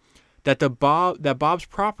estate. That Bob's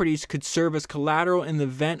properties could serve as collateral in the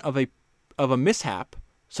event of a mishap,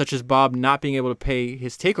 such as Bob not being able to pay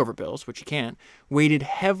his takeover bills, which he can't, weighted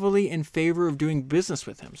heavily in favor of doing business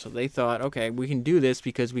with him. So they thought, okay, we can do this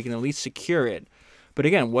because we can at least secure it. But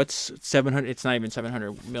again, what's 700? It's not even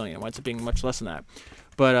 700 million. Why is it being much less than that?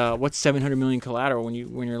 But what's 700 million collateral when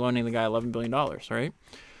you're loaning the guy $11 billion, right?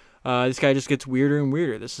 This guy just gets weirder and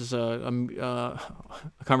weirder. This is a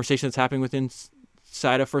conversation that's happening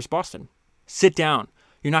inside of First Boston. Sit down.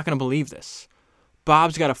 You're not going to believe this.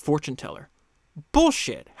 Bob's got a fortune teller.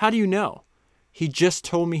 Bullshit. How do you know? He just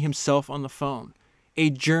told me himself on the phone. A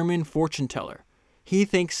German fortune teller. He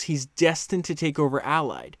thinks he's destined to take over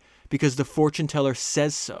Allied because the fortune teller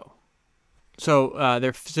says so. So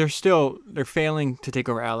they're failing to take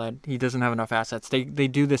over Allied. He doesn't have enough assets. They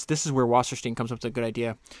do this. This is where Wasserstein comes up with a good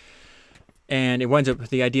idea. And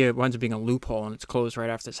the idea winds up being a loophole, and it's closed right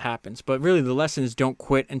after this happens. But really, the lesson is don't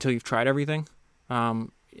quit until you've tried everything.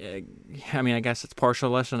 I mean, I guess it's partial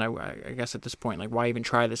lesson. I guess at this point, like, why even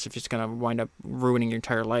try this if it's going to wind up ruining your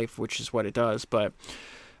entire life, which is what it does. But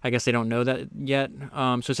I guess they don't know that yet.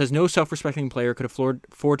 So it says no self-respecting player could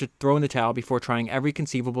afford to throw in the towel before trying every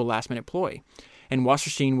conceivable last-minute ploy. And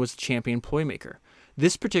Wasserstein was the champion ploy maker.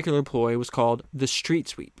 This particular ploy was called the street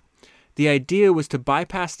sweep. The idea was to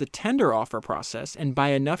bypass the tender offer process and buy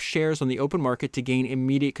enough shares on the open market to gain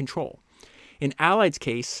immediate control. In Allied's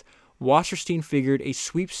case, Wasserstein figured a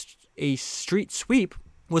street sweep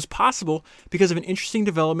was possible because of an interesting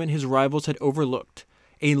development his rivals had overlooked.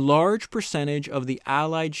 A large percentage of the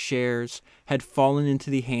Allied shares had fallen into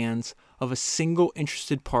the hands of a single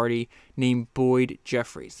interested party named Boyd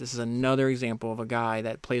Jeffries. This is another example of a guy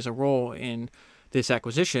that plays a role in this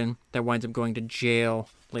acquisition that winds up going to jail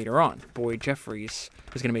later on. Boyd Jeffries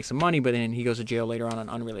is going to make some money, but then he goes to jail later on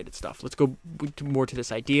unrelated stuff. Let's go more to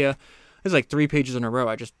this idea. There's like 3 pages in a row.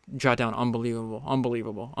 I just jot down unbelievable.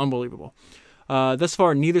 Thus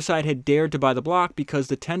far, neither side had dared to buy the block because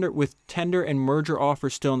with tender and merger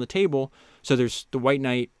offers still on the table. So there's the White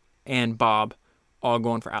Knight and Bob all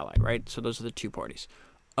going for Allied, right? So those are the two parties.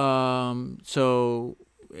 So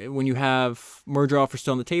when you have merger offers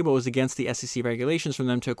still on the table, it was against the SEC regulations for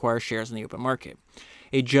them to acquire shares in the open market.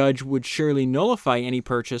 A judge would surely nullify any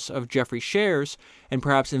purchase of Jeffrey's shares and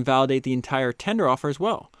perhaps invalidate the entire tender offer as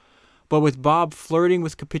well. But with Bob flirting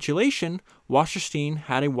with capitulation, Wasserstein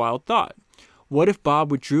had a wild thought. What if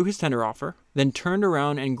Bob withdrew his tender offer, then turned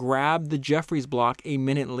around and grabbed the Jeffries block a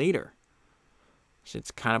minute later? So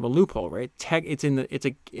it's kind of a loophole, right?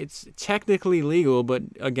 It's technically legal, but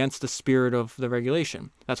against the spirit of the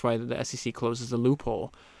regulation. That's why the SEC closes the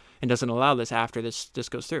loophole and doesn't allow this after this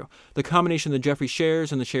goes through. The combination of the Jeffries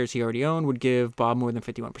shares and the shares he already owned would give Bob more than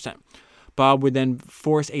 51%. Bob would then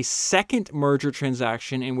force a second merger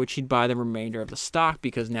transaction in which he'd buy the remainder of the stock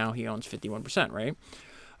because now he owns 51%, right?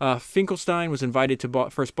 Finkelstein was invited to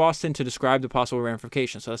First Boston to describe the possible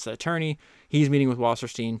ramifications. So that's the attorney. He's meeting with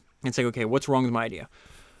Wasserstein and saying, okay, what's wrong with my idea?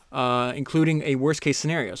 Including a worst-case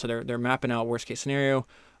scenario. So they're mapping out worst-case scenario.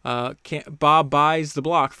 Bob buys the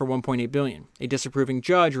block for $1.8 billion. A disapproving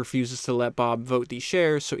judge refuses to let Bob vote these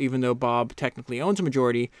shares, so even though Bob technically owns a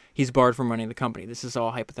majority, he's barred from running the company. This is all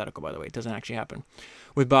hypothetical, by the way. It doesn't actually happen.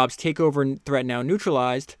 With Bob's takeover threat now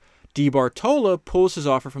neutralized, DeBartola pulls his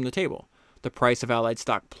offer from the table. The price of Allied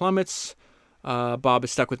stock plummets. Bob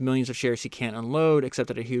is stuck with millions of shares he can't unload, except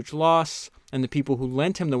at a huge loss. And the people who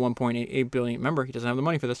lent him the $1.8 billion, remember, he doesn't have the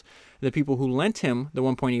money for this. The people who lent him the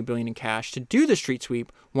 $1.8 billion in cash to do the street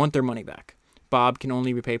sweep want their money back. Bob can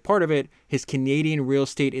only repay part of it. His Canadian real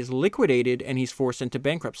estate is liquidated, and he's forced into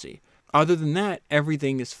bankruptcy. Other than that,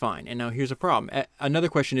 everything is fine. And now here's a problem. Another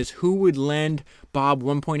question is, who would lend Bob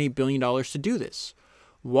 $1.8 billion to do this?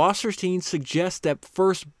 Wasserstein suggests that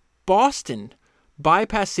First Boston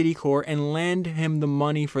bypass Citicorp and lend him the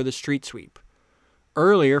money for the street sweep.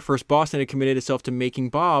 Earlier, First Boston had committed itself to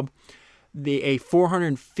making Bob a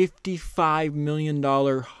 $455 million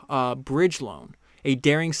bridge loan, a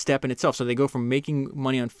daring step in itself. So they go from making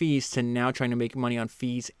money on fees to now trying to make money on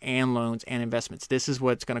fees and loans and investments. This is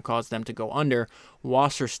what's going to cause them to go under.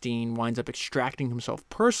 Wasserstein winds up extracting himself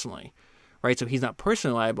personally, right? So he's not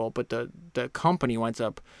personally liable, but the company winds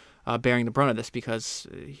up bearing the brunt of this because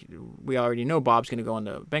we already know Bob's going to go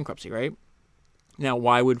into bankruptcy, right? Now,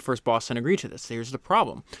 why would First Boston agree to this? Here's the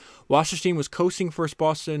problem. Wasserstein was coasting First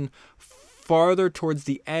Boston farther towards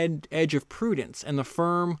the edge of prudence, and the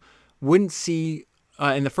firm that wouldn't see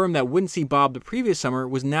Bob the previous summer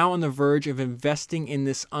was now on the verge of investing in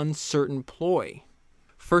this uncertain ploy.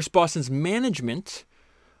 First Boston's management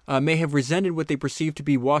may have resented what they perceived to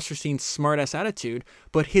be Wasserstein's smartass attitude,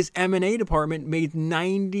 but his M&A department made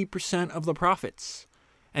 90% of the profits.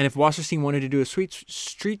 And if Wasserstein wanted to do a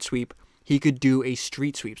street sweep, he could do a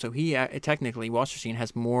street sweep. So he technically, Wasserstein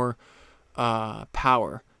has more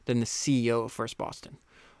power than the CEO of First Boston.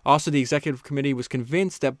 Also, the executive committee was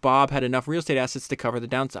convinced that Bob had enough real estate assets to cover the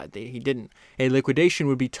downside. He didn't. A liquidation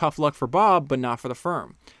would be tough luck for Bob, but not for the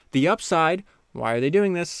firm. The upside, why are they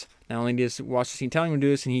doing this? Not only is Wasserstein telling him to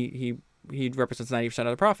do this, and he represents 90%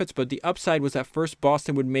 of the profits, but the upside was that First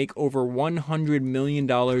Boston would make over $100 million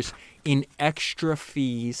in extra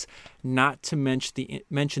fees, not to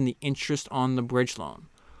mention the interest on the bridge loan.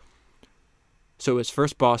 So it was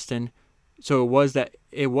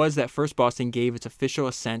that First Boston gave its official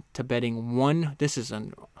assent to betting this is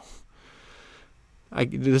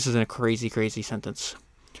a crazy sentence.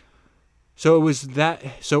 So it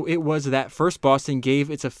was that First Boston gave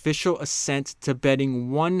its official assent to betting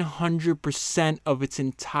 100% of its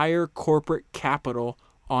entire corporate capital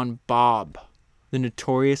on Bob, the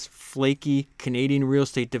notorious flaky Canadian real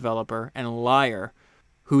estate developer and liar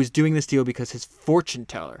who's doing this deal because his fortune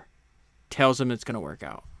teller tells him it's going to work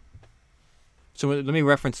out. So let me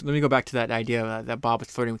go back to that idea that Bob was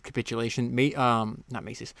flirting with capitulation. Not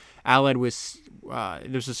Macy's. Allied was,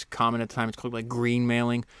 there's this comment at the time, it's called like green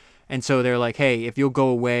mailing. And so they're like, hey, if you'll go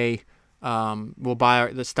away, we'll buy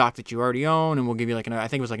the stock that you already own, and we'll give you like another, I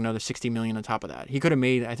think it was like another $60 million on top of that. He could have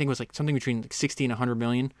made, I think it was like something between like 60 and 100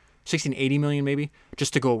 million, 60 and 80 million maybe,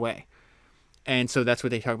 just to go away. And so that's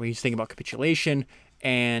what they talk about. He's thinking about capitulation,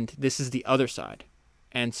 and this is the other side.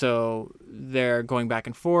 And so they're going back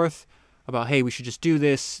and forth about, hey, we should just do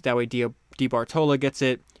this. That way DiBartolo gets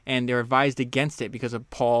it, and they're advised against it because of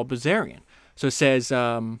Paul Bilzerian. So it says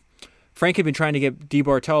Frank had been trying to get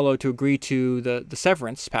DiBartolo to agree to the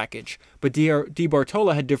severance package, but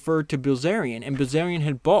DiBartolo had deferred to Bilzerian, and Bilzerian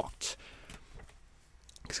had balked.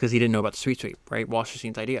 It's because he didn't know about the sweep, right?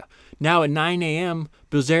 Wasserstein's idea. Now at 9 a.m.,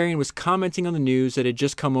 Bilzerian was commenting on the news that had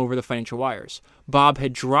just come over the financial wires. Bob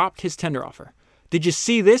had dropped his tender offer. Did you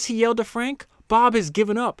see this? He yelled to Frank. Bob has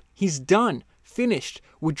given up. He's done. Finished.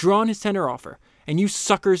 Withdrawn his tender offer. And you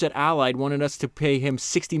suckers at Allied wanted us to pay him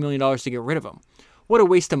 $60 million to get rid of him. What a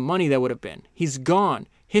waste of money that would have been. He's gone.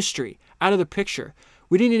 History. Out of the picture.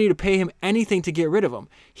 We didn't need to pay him anything to get rid of him.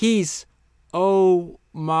 He's... Oh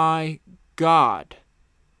my God.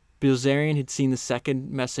 Bilzerian had seen the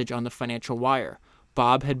second message on the financial wire.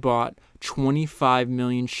 Bob had bought 25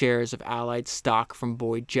 million shares of Allied stock from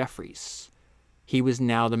Boyd Jeffries. He was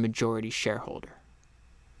now the majority shareholder.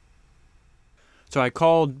 So I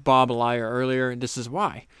called Bob a liar earlier. This is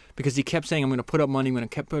why. Because he kept saying, I'm going to put up money,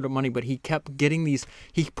 but he kept getting these,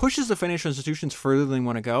 he pushes the financial institutions further than they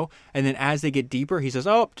want to go, and then as they get deeper, he says,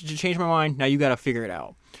 oh, did you change my mind? Now you got to figure it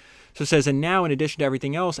out. So it says, and now in addition to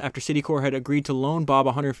everything else, after Citicorp had agreed to loan Bob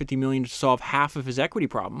 $150 million to solve half of his equity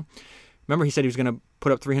problem, remember he said he was going to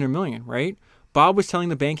put up $300 million, right? Bob was telling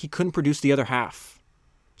the bank he couldn't produce the other half.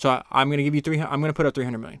 So I'm going to give you I'm going to put up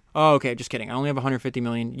 $300 million. Oh, okay, just kidding. I only have $150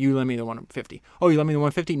 million. You lend me the $150. Oh, you lend me the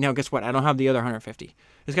 $150? Now guess what? I don't have the other $150.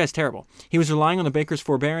 This guy's terrible. He was relying on the banker's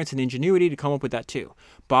forbearance and ingenuity to come up with that too.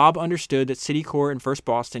 Bob understood that Citicorp and First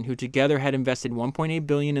Boston, who together had invested $1.8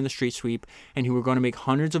 billion in the street sweep and who were going to make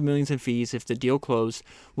hundreds of millions in fees if the deal closed,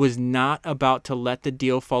 was not about to let the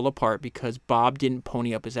deal fall apart because Bob didn't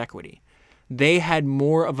pony up his equity. They had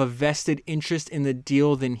more of a vested interest in the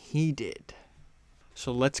deal than he did.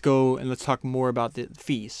 So let's go and let's talk more about the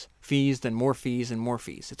fees. Fees, then more fees, and more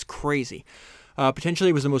fees. It's crazy. Potentially,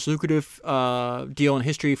 it was the most lucrative deal in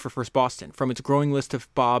history for First Boston. From its growing list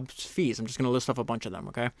of Bob's fees, I'm just going to list off a bunch of them,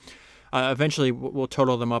 okay? Eventually, we'll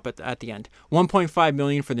total them up at the end. $1.5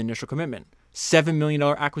 million for the initial commitment. $7 million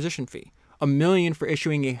acquisition fee. $1 million for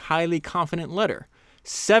issuing a highly confident letter.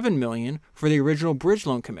 $7 million for the original bridge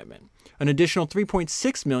loan commitment. An additional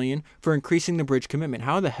 $3.6 million for increasing the bridge commitment.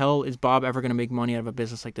 How the hell is Bob ever going to make money out of a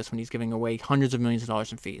business like this when he's giving away hundreds of millions of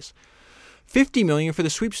dollars in fees? $50 million for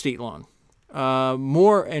the sweepstakes loan.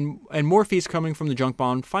 More fees coming from the junk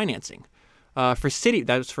bond financing. That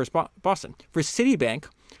was First Boston. For Citibank,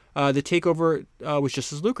 the takeover was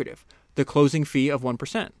just as lucrative. The closing fee of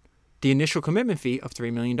 1%. The initial commitment fee of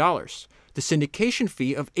 $3 million. The syndication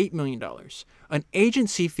fee of $8 million. An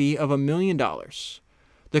agency fee of $1 million.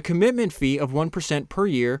 The commitment fee of 1% per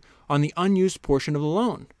year on the unused portion of the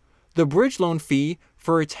loan, the bridge loan fee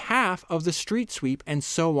for its half of the street sweep, and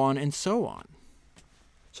so on and so on.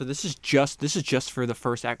 So this is just for the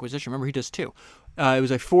first acquisition. Remember, he does two. It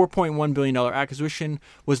was a $4.1 billion acquisition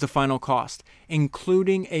was the final cost,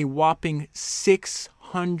 including a whopping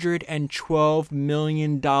 $612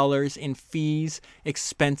 million in fees,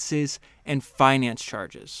 expenses, and finance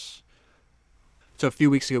charges. So a few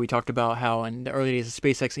weeks ago, we talked about how in the early days of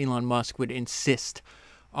SpaceX, Elon Musk would insist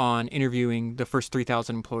on interviewing the first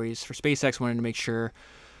 3,000 employees for SpaceX, wanted to make sure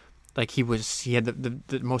like he had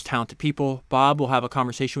the most talented people. Bob will have a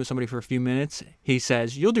conversation with somebody for a few minutes. He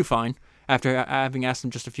says, you'll do fine, after having asked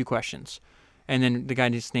him just a few questions. And then the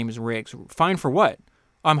guy's name is Riggs. Fine for what?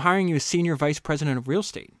 I'm hiring you as senior vice president of real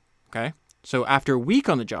estate. Okay. So after a week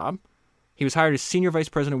on the job, he was hired as senior vice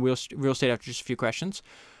president of real estate after just a few questions.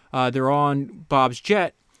 They're on Bob's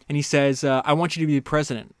jet, and he says, I want you to be the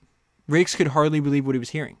president. Riggs could hardly believe what he was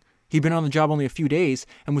hearing. He'd been on the job only a few days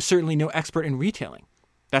and was certainly no expert in retailing.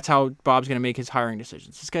 That's how Bob's going to make his hiring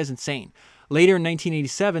decisions. This guy's insane. Later in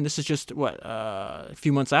 1987, this is just, a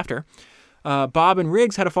few months after, Bob and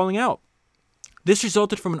Riggs had a falling out. This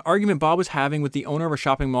resulted from an argument Bob was having with the owner of a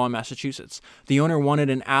shopping mall in Massachusetts. The owner wanted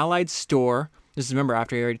an Allied store, this is remember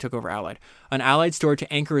after he already took over Allied, an Allied store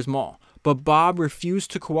to anchor his mall. But Bob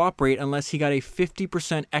refused to cooperate unless he got a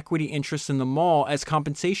 50% equity interest in the mall as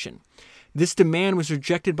compensation. This demand was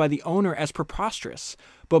rejected by the owner as preposterous,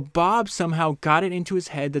 but Bob somehow got it into his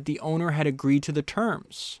head that the owner had agreed to the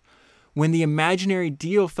terms. When the imaginary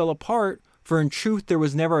deal fell apart, for in truth there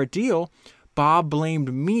was never a deal, Bob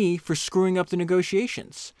blamed me for screwing up the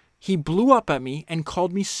negotiations. He blew up at me and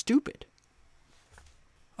called me stupid.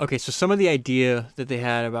 Okay, so some of the idea that they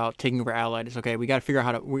had about taking over Allied is, okay, we got to figure out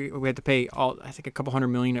how to, we have to pay I think a couple $100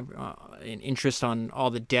 million in interest on all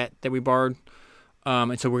the debt that we borrowed.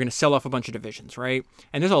 And so we're going to sell off a bunch of divisions, right?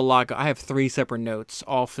 And there's a lot. I have 3 separate notes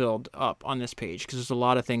all filled up on this page because there's a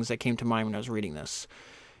lot of things that came to mind when I was reading this.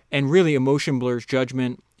 And really, emotion blurs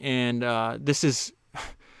judgment. And this is,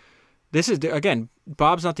 again,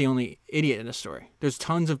 Bob's not the only idiot in this story. There's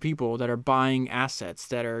tons of people that are buying assets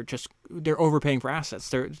that are just, they're overpaying for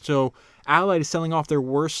assets. So Allied is selling off their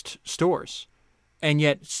worst stores. And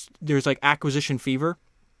yet there's like acquisition fever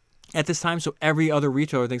at this time, so every other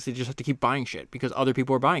retailer thinks they just have to keep buying shit because other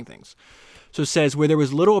people are buying things. So it says, where there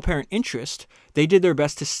was little apparent interest, they did their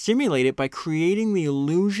best to stimulate it by creating the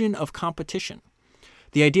illusion of competition.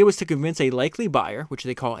 The idea was to convince a likely buyer, which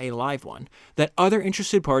they call a live one, that other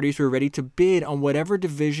interested parties were ready to bid on whatever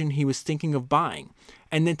division he was thinking of buying,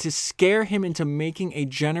 and then to scare him into making a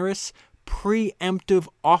generous, preemptive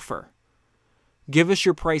offer. Give us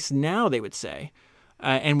your price now, they would say,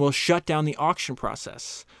 and we'll shut down the auction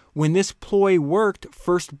process. When this ploy worked,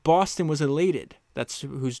 First Boston was elated. That's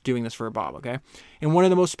who's doing this for Bob, okay? In one of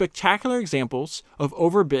the most spectacular examples of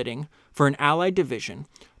overbidding for an Allied division,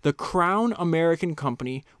 the Crown American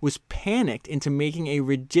Company was panicked into making a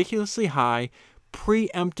ridiculously high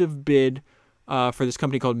preemptive bid for this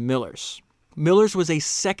company called Miller's. Miller's was a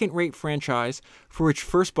second-rate franchise for which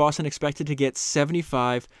First Boston expected to get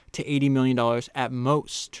 $75 to $80 million at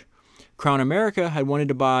most. Crown America had wanted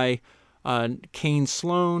to buy Kane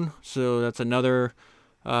Sloan, so that's another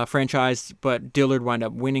franchise, but Dillard wound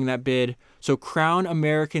up winning that bid. So Crown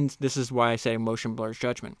Americans, this is why I say emotion blurs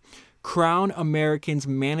judgment. Crown American's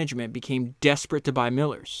management became desperate to buy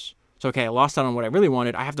Miller's. So, okay, I lost out on what I really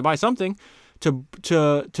wanted. I have to buy something. To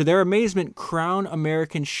their amazement, Crown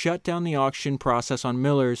American shut down the auction process on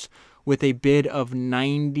Miller's with a bid of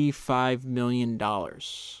 $95 million.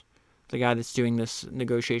 The guy that's doing this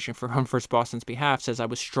negotiation on First Boston's behalf says, I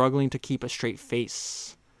was struggling to keep a straight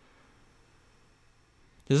face.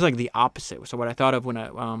 This is like the opposite. So what I thought of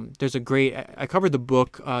when there's a great, I covered the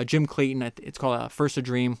book, Jim Clayton, it's called First a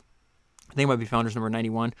Dream. I think it might be Founders number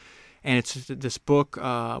 91. And it's this book,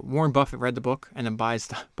 Warren Buffett read the book and then buys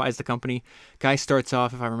the company. Guy starts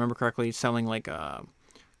off, if I remember correctly, selling like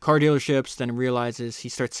car dealerships, then realizes he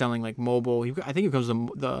starts selling like mobile. I think it goes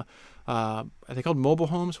the are they called mobile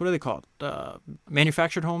homes? What are they called?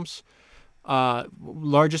 Manufactured homes.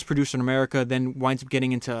 Largest producer in America, then winds up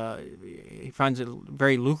getting into, he finds it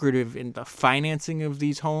very lucrative in the financing of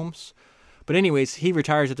these homes. But anyways, he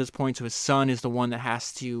retires at this point, so his son is the one that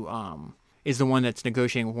has to, is the one that's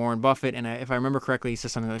negotiating with Warren Buffett. And if I remember correctly, he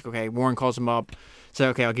says something like, okay, Warren calls him up, says,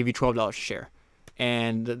 okay, I'll give you $12 a share.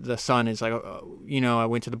 And the son is like, I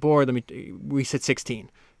went to the board, we said 16.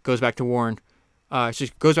 Goes back to Warren.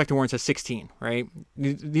 Goes back to Warren, says 16, right?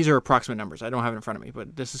 These are approximate numbers. I don't have it in front of me,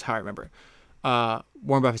 but this is how I remember it.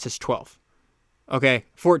 Warren Buffett says 12. Okay,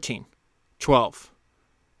 14. 12.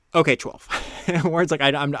 Okay, 12. Warren's like,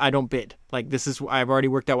 I don't bid. Like, this is, I've already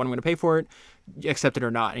worked out what I'm going to pay for it, accept it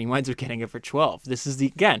or not. And he winds up getting it for 12. This is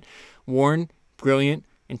again, Warren, brilliant,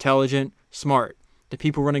 intelligent, smart. The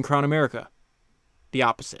people running Crown America, the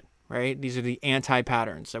opposite, right? These are the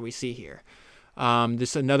anti-patterns that we see here.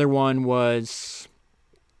 This another one was,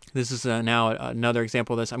 this is now another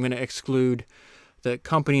example of this. I'm going to exclude the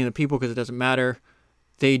company and the people because it doesn't matter.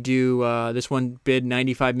 They do, this one bid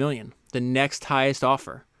 $95 million. The next highest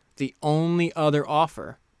offer, the only other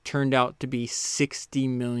offer, turned out to be $60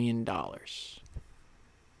 million.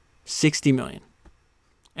 $60 million.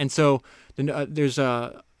 And so there's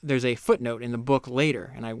a footnote in the book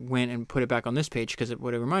later, and I went and put it back on this page because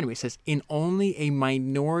what it reminded me. It says, in only a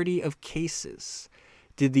minority of cases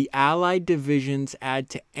did the Allied divisions add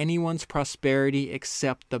to anyone's prosperity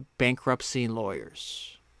except the bankruptcy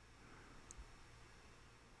lawyers.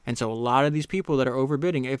 And so a lot of these people that are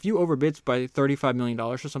overbidding, if you overbid by $35 million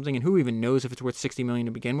or something, and who even knows if it's worth $60 million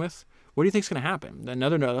to begin with, what do you think is going to happen?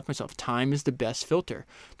 Another note I left myself, time is the best filter.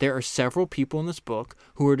 There are several people in this book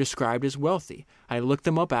who are described as wealthy. I looked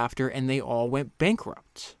them up after, and they all went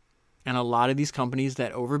bankrupt. And a lot of these companies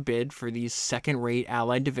that overbid for these second-rate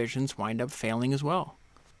Allied divisions wind up failing as well.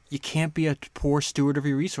 You can't be a poor steward of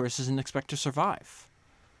your resources and expect to survive.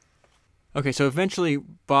 Okay, so eventually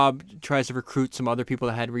Bob tries to recruit some other people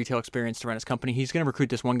that had retail experience to run his company. He's going to recruit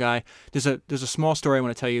this one guy. There's a small story I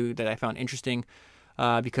want to tell you that I found interesting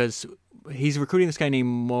because he's recruiting this guy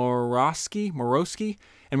named Morosky,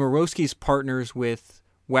 and Morosky's partners with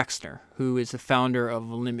Wexner, who is the founder of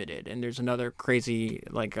Limited. And there's another crazy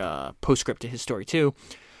postscript to his story too.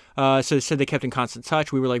 So they said they kept in constant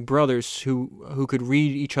touch. We were like brothers who could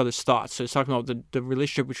read each other's thoughts. So it's talking about the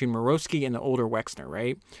relationship between Morosky and the older Wexner,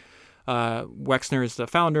 right? Wexner is the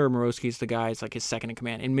founder. Morosky is the guy. It's like his second in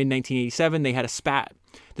command. In mid-1987, they had a spat.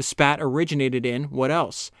 The spat originated in, what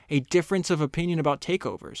else? A difference of opinion about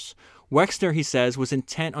takeovers. Wexner, he says, was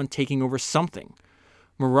intent on taking over something.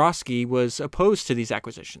 Morosky was opposed to these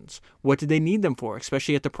acquisitions. What did they need them for,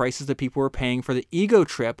 especially at the prices that people were paying for the ego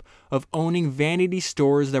trip of owning vanity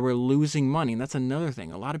stores that were losing money? And that's another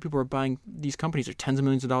thing. A lot of people are buying these companies, or tens of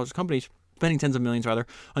millions of dollars of companies, spending tens of millions rather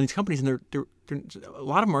on these companies, and they're a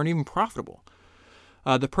lot of them aren't even profitable.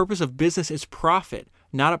 The purpose of business is profit,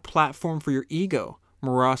 not a platform for your ego,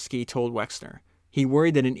 Morosky told Wexner. He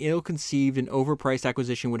worried that an ill-conceived and overpriced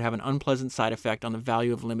acquisition would have an unpleasant side effect on the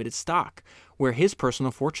value of Limited stock, where his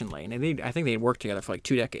personal fortune lay. And I think they had worked together for like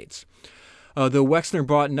 2 decades. Though Wexner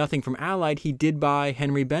bought nothing from Allied, he did buy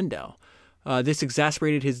Henry Bendel. This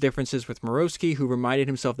exacerbated his differences with Morosky, who reminded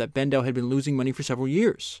himself that Bendel had been losing money for several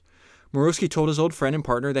years. Morosky told his old friend and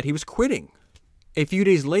partner that he was quitting. A few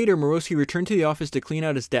days later, Morosky returned to the office to clean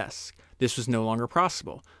out his desk. This was no longer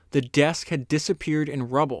possible. The desk had disappeared in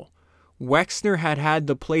rubble. Wexner had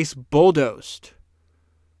the place bulldozed.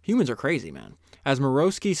 Humans are crazy, man. As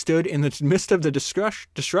Morosky stood in the midst of the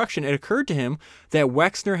destruction, it occurred to him that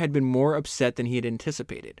Wexner had been more upset than he had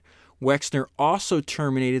anticipated. Wexner also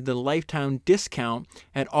terminated the lifetime discount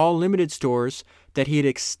at all Limited stores that he had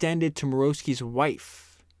extended to Morosky's wife.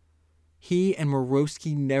 He and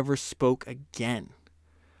Morosky never spoke again.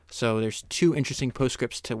 So there's 2 interesting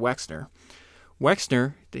postscripts to Wexner.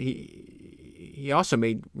 Wexner, he also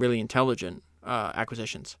made really intelligent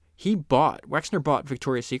acquisitions. Wexner bought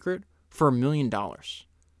Victoria's Secret for $1 million.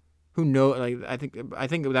 Who knows? I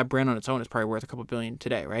think that brand on its own is probably worth a couple billion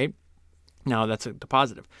today, right? Now that's the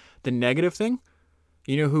positive. The negative thing,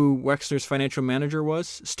 you know who Wexner's financial manager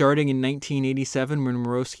was starting in 1987 when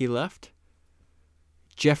Morosky left?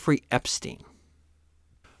 Jeffrey Epstein.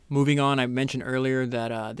 Moving on, I mentioned earlier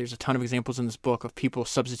that there's a ton of examples in this book of people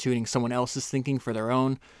substituting someone else's thinking for their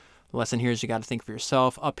own. The lesson here is you got to think for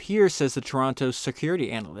yourself. Up here, says the Toronto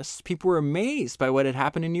security analysts, people were amazed by what had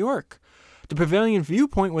happened in New York. The prevailing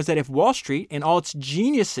viewpoint was that if Wall Street and all its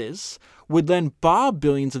geniuses would lend Bob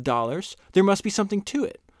billions of dollars, there must be something to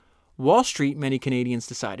it. Wall Street, many Canadians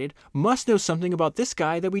decided, must know something about this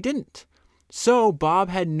guy that we didn't. So Bob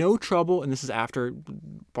had no trouble, and this is after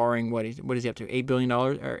borrowing, what is he up to, $8 billion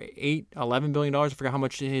or $11 billion? I forgot how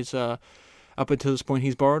much his up until this point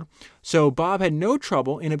he's borrowed. So Bob had no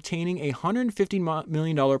trouble in obtaining a $150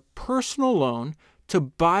 million personal loan to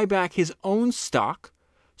buy back his own stock,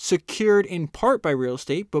 secured in part by real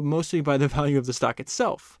estate, but mostly by the value of the stock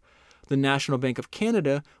itself. The National Bank of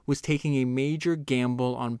Canada was taking a major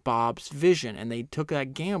gamble on Bob's vision, and they took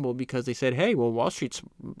that gamble because they said, hey, well, Wall Street's,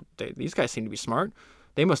 these guys seem to be smart.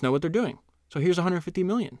 They must know what they're doing. So here's $150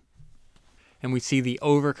 million. And we see the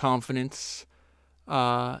overconfidence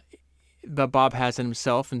that Bob has in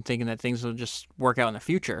himself and thinking that things will just work out in the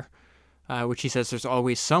future, which he says there's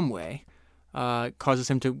always some way, causes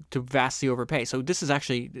him to vastly overpay. So this is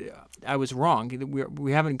actually, I was wrong.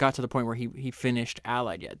 We haven't got to the point where he finished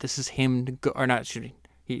Allied yet. This is him,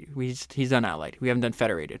 he's done Allied. We haven't done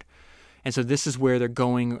Federated. And so this is where they're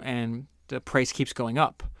going, and the price keeps going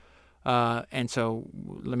up. And so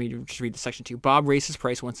let me just read the section to you. Bob raised his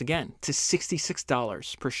price once again to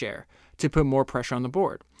 $66 per share to put more pressure on the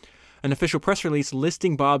board. An official press release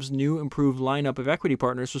listing Bob's new improved lineup of equity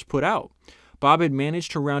partners was put out. Bob had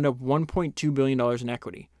managed to round up $1.2 billion in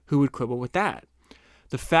equity. Who would quibble with that?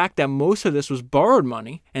 The fact that most of this was borrowed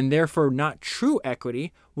money and therefore not true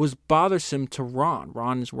equity was bothersome to Ron.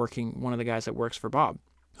 Ron is one of the guys that works for Bob,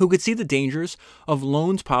 who could see the dangers of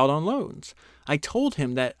loans piled on loans. I told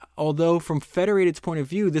him that although from Federated's point of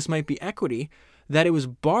view this might be equity, that it was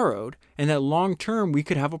borrowed and that long term we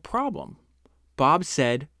could have a problem. Bob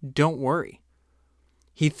said, don't worry.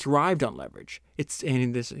 He thrived on leverage.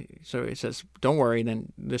 So it says, don't worry.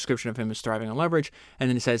 Then the description of him is thriving on leverage. And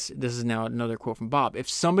then it says, this is now another quote from Bob. If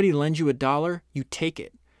somebody lends you $1, you take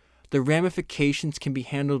it. The ramifications can be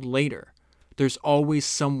handled later. There's always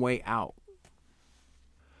some way out.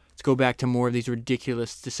 Let's go back to more of these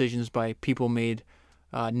ridiculous decisions by people made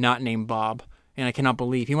not named Bob. And I cannot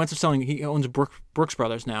believe he winds up selling. He owns Brooks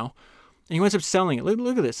Brothers now. And he winds up selling it.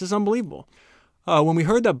 Look at this. This is unbelievable. When we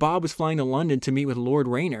heard that Bob was flying to London to meet with Lord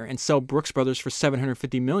Rayner and sell Brooks Brothers for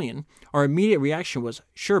 $750 million, our immediate reaction was,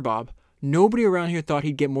 sure, Bob, nobody around here thought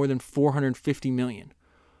he'd get more than $450 million.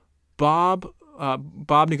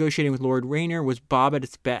 Bob negotiating with Lord Rayner was Bob at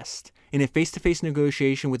its best. In a face-to-face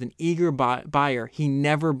negotiation with an eager buyer, he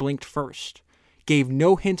never blinked first, gave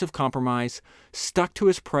no hint of compromise, stuck to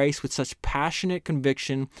his price with such passionate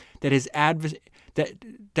conviction that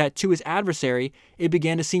to his adversary it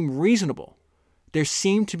began to seem reasonable. There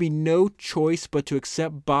seemed to be no choice but to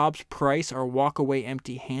accept Bob's price or walk away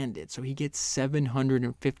empty-handed. So he gets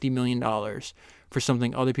 $750 million for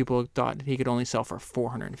something other people thought he could only sell for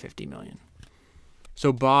 $450 million.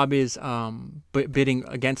 So Bob is bidding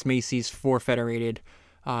against Macy's for Federated.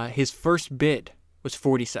 His first bid was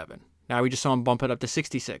 47. Now we just saw him bump it up to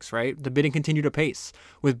 66, right? The bidding continued apace,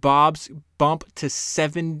 with Bob's bump to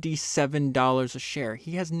 $77 a share.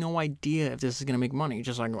 He has no idea if this is going to make money. He's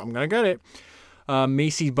just like, I'm going to get it.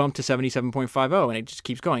 Macy's bumped to 77.50, and it just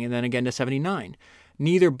keeps going, and then again to 79.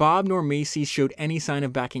 Neither Bob nor Macy's showed any sign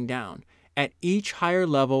of backing down. At each higher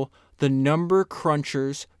level, the number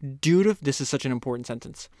crunchers this is such an important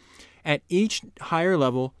sentence. At each higher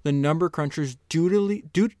level, the number crunchers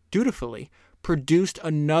dutifully produced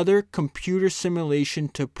another computer simulation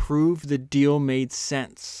to prove the deal made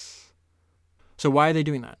sense. So why are they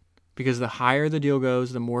doing that? Because the higher the deal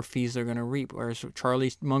goes, the more fees they're going to reap. Or as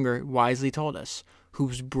Charlie Munger wisely told us,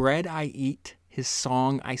 whose bread I eat, his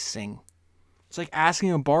song I sing. It's like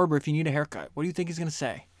asking a barber if you need a haircut. What do you think he's going to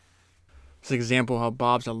say? It's an example of how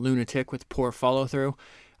Bob's a lunatic with poor follow-through.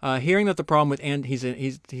 Hearing that the problem with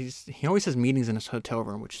he always has meetings in his hotel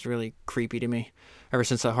room, which is really creepy to me. Ever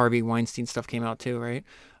since the Harvey Weinstein stuff came out too, right?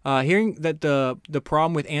 Hearing that the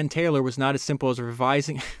problem with Ann Taylor was not as simple as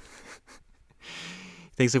revising.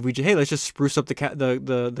 Thinks if let's just spruce up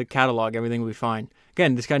the catalog, everything will be fine.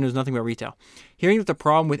 Again, this guy knows nothing about retail. Hearing that the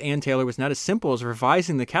problem with Ann Taylor was not as simple as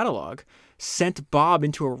revising the catalog sent Bob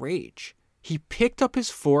into a rage. He picked up his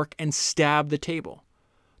fork and stabbed the table.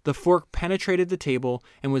 The fork penetrated the table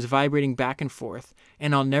and was vibrating back and forth,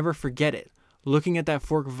 and I'll never forget it, looking at that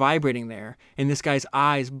fork vibrating there, and this guy's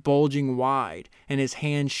eyes bulging wide, and his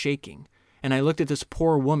hands shaking. And I looked at this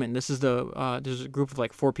poor woman. This is there's a group of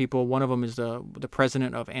like 4 people. One of them is the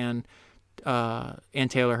president of Ann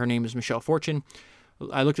Taylor. Her name is Michelle Fortune.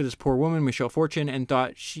 I looked at this poor woman, Michelle Fortune, and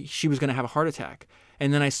thought she was going to have a heart attack.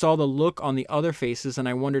 And then I saw the look on the other faces, and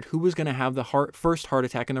I wondered who was going to have the first heart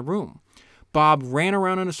attack in the room. Bob ran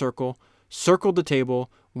around in a circle, circled the table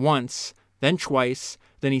once, then twice.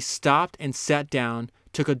 Then he stopped and sat down,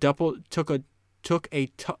 took a couple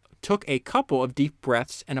of deep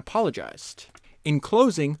breaths, and apologized. In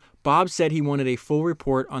closing, Bob said he wanted a full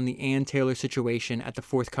report on the Ann Taylor situation at the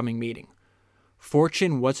forthcoming meeting.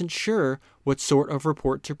 Fortune wasn't sure what sort of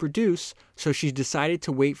report to produce, so she decided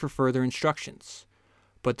to wait for further instructions.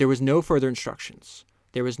 But there was no further instructions.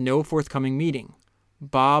 There was no forthcoming meeting.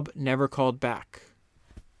 Bob never called back.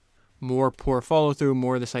 More poor follow-through,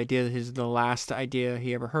 more this idea that the last idea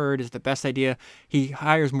he ever heard is the best idea. He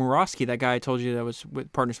hires Murawski, that guy I told you that was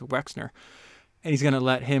with partners with Wexner, and he's going to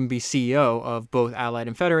let him be CEO of both Allied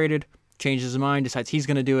and Federated. Changes his mind, decides he's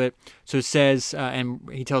going to do it. So it says, and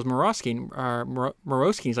he tells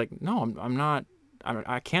Murawski, he's like, no, I'm not,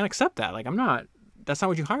 I can't accept that. Like, that's not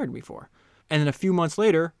what you hired me for. And then a few months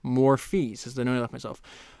later, more fees, as the note I left myself.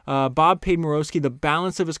 Bob paid Murawski the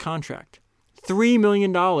balance of his contract. $3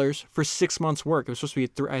 million for 6 months' work. It was supposed to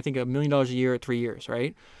be, I think, $1 million a year at 3 years,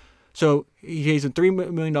 right? So he pays him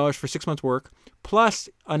 $3 million for 6 months' work, plus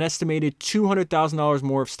an estimated $200,000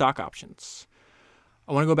 more of stock options.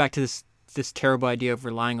 I want to go back to this terrible idea of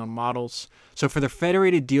relying on models. So for the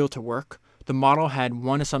Federated deal to work, the model had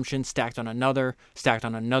one assumption stacked on another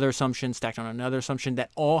assumption, stacked on another assumption that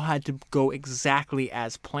all had to go exactly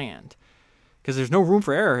as planned. Because there's no room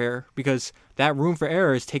for error here, because that room for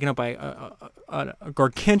error is taken up by a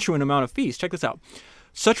gargantuan amount of fees. Check this out.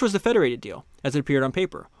 Such was the Federated deal, as it appeared on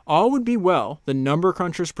paper. All would be well, the number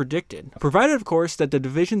crunchers predicted, provided, of course, that the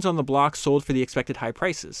divisions on the block sold for the expected high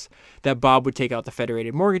prices, that Bob would take out the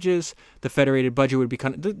Federated mortgages, the Federated budget would be...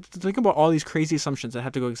 Think about all these crazy assumptions that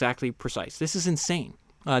have to go exactly precise. This is insane.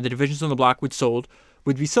 The divisions on the block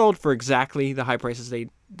would be sold for exactly the high prices they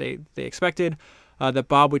expected, that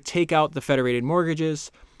Bob would take out the Federated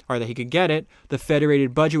mortgages, or that he could get it, the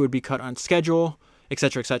Federated budget would be cut on schedule,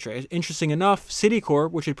 etc., etc. Interesting enough,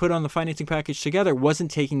 Citicorp, which had put on the financing package together,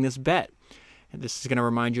 wasn't taking this bet. And this is going to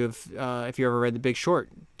remind you of, if you ever read The Big Short,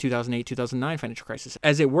 2008-2009 financial crisis.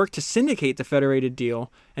 As it worked to syndicate the Federated deal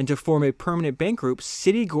and to form a permanent bank group,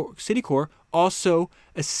 Citicorp also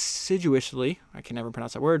assiduously, I can never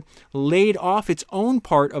pronounce that word, laid off its own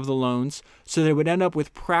part of the loans so that it would end up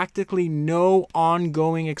with practically no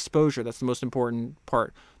ongoing exposure. That's the most important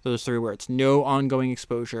part, those 3 words. No ongoing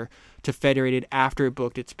exposure to Federated after it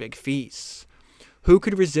booked its big fees. Who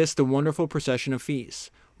could resist the wonderful procession of fees?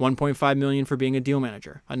 $1.5 million for being a deal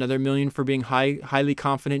manager, another $1 million for being highly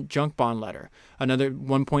confident junk bond letter, another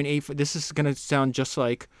 1.8. This is going to sound just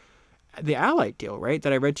like the Allied deal, right,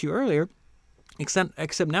 that I read to you earlier,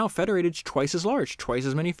 except now Federated's twice as large, twice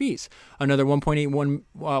as many fees. Another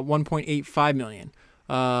 1.85 million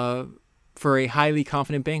for a highly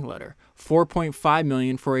confident bank letter, 4.5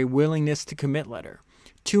 million for a willingness to commit letter,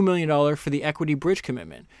 $2 million for the equity bridge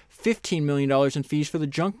commitment, $15 million in fees for the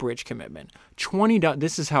junk bridge commitment,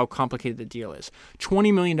 this is how complicated the deal is,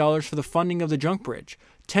 $20 million for the funding of the junk bridge,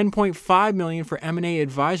 $10.5 million for M&A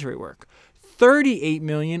advisory work, $38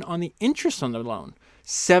 million on the interest on the loan,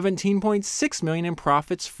 $17.6 million in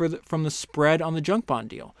profits from the spread on the junk bond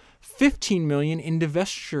deal, $15 million in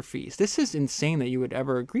divestiture fees. This is insane that you would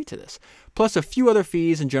ever agree to this. Plus a few other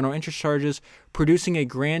fees and general interest charges, producing a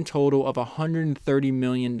grand total of $130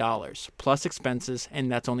 million, plus expenses,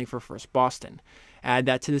 and that's only for First Boston. Add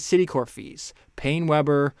that to the Citicorp fees. Payne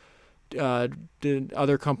Weber, the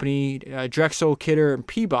other company, Drexel, Kidder, and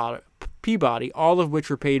Peabody, all of which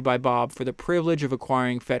were paid by Bob for the privilege of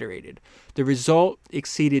acquiring Federated. The result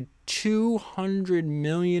exceeded $200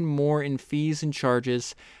 million more in fees and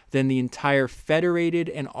charges than the entire Federated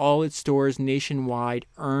and all its stores nationwide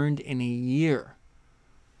earned in a year.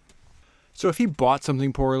 So if he bought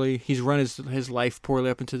something poorly, he's run his life poorly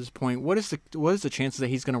up until this point, what is the chances that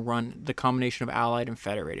he's going to run the combination of Allied and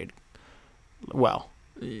Federated? Well,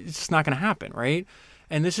 it's just not going to happen, right?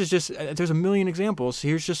 And this is just, there's a million examples.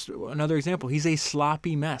 Here's just another example. He's a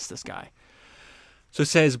sloppy mess, this guy. So it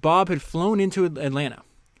says Bob had flown into Atlanta.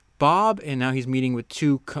 Bob, and now he's meeting with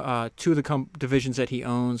two of the divisions that he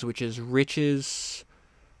owns, which is Riches,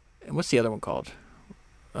 and what's the other one called?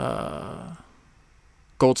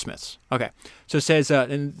 Goldsmiths. Okay, so it says,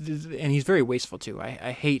 and he's very wasteful too.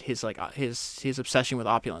 I hate his obsession with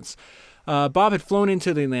opulence. Bob had flown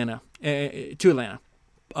into Atlanta.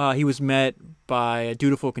 He was met by a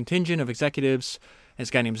dutiful contingent of executives. This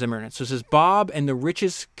guy named Zimmerman. So it says Bob and the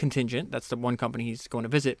Riches contingent, that's the one company he's going to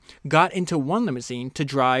visit, got into one limousine to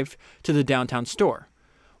drive to the downtown store,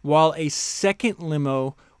 while a second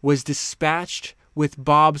limo was dispatched with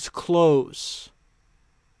Bob's clothes.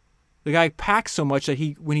 The guy packs so much that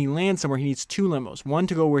when he lands somewhere, he needs two limos, one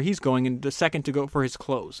to go where he's going and the second to go for his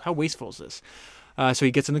clothes. How wasteful is this? So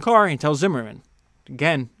he gets in the car and tells Zimmerman,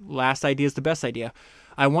 again, last idea is the best idea.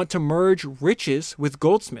 I want to merge Riches with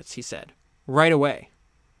Goldsmiths, he said, right away.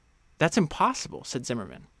 That's impossible, said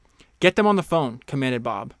Zimmerman. Get them on the phone, commanded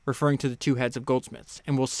Bob, referring to the two heads of Goldsmiths,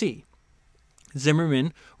 and we'll see.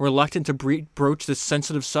 Zimmerman, reluctant to broach this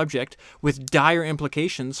sensitive subject with dire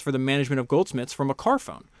implications for the management of Goldsmiths from a car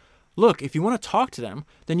phone. Look, if you want to talk to them,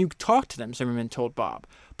 then you talk to them, Zimmerman told Bob,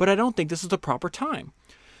 but I don't think this is the proper time.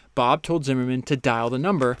 Bob told Zimmerman to dial the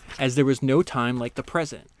number, as there was no time like the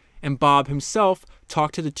present, and Bob himself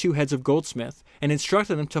talked to the two heads of Goldsmith and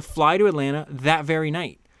instructed them to fly to Atlanta that very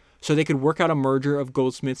night, so they could work out a merger of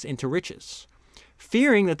Goldsmiths into Riches.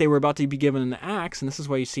 Fearing that they were about to be given the axe, and this is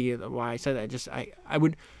why you see why I said that.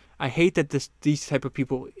 I hate that these type of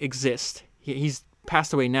people exist. He's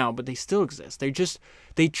passed away now, but they still exist.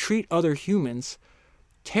 They treat other humans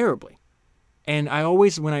terribly. And I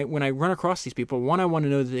always, when I run across these people, one, I want to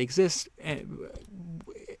know that they exist. And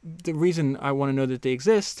the reason I want to know that they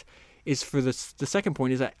exist is for the second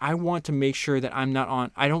point is that I want to make sure that I'm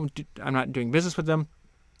not doing business with them.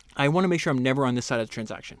 I want to make sure I'm never on this side of the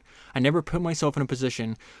transaction. I never put myself in a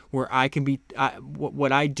position where I can be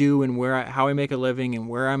what I do and how I make a living and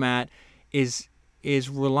where I'm at is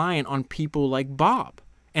reliant on people like Bob.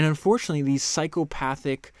 And unfortunately, these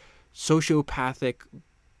psychopathic, sociopathic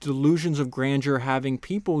delusions of grandeur having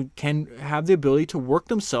people can have the ability to work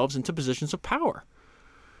themselves into positions of power.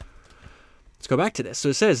 Let's go back to this. So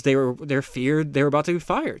it says they're feared they were about to be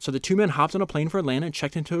fired. So the two men hopped on a plane for Atlanta and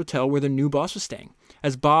checked into a hotel where their new boss was staying.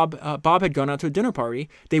 As Bob had gone out to a dinner party,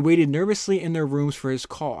 they waited nervously in their rooms for his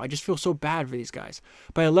call. I just feel so bad for these guys.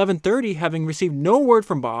 By 11:30, having received no word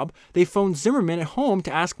from Bob, they phoned Zimmerman at home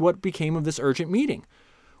to ask what became of this urgent meeting.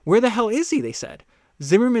 Where the hell is he, they said.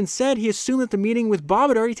 Zimmerman said he assumed that the meeting with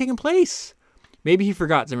Bob had already taken place. Maybe he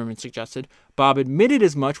forgot, Zimmerman suggested. Bob admitted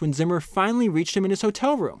as much when Zimmer finally reached him in his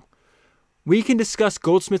hotel room. We can discuss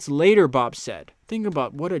Goldsmiths later, Bob said. Think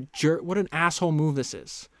about what an asshole move this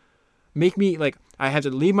is. Make me, I have to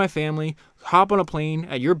leave my family, hop on a plane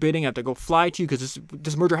at your bidding, I have to go fly to you because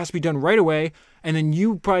this merger has to be done right away, and then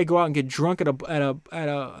you probably go out and get drunk at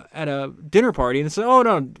a dinner party and say, oh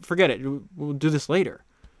no, forget it, we'll do this later.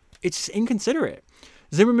 It's inconsiderate.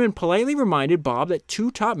 Zimmerman politely reminded Bob that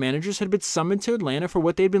two top managers had been summoned to Atlanta for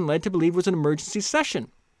what they had been led to believe was an emergency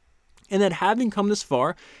session. and that having come this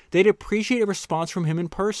far, they'd appreciate a response from him in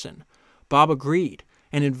person. Bob agreed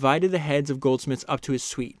and invited the heads of Goldsmiths up to his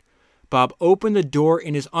suite. Bob opened the door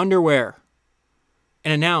in his underwear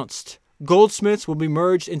and announced, "Goldsmiths will be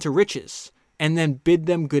merged into Riches," and then bid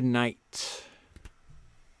them good night.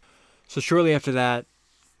 So shortly after that,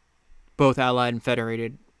 both Allied and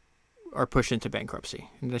Federated are pushed into bankruptcy.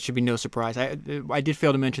 And that should be no surprise. I did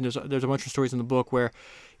fail to mention there's a bunch of stories in the book where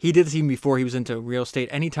he did this even before he was into real estate.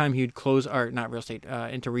 Anytime he'd close, or not real estate,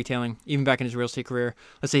 into retailing, even back in his real estate career,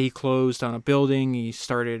 let's say he closed on a building, he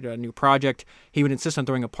started a new project, he would insist on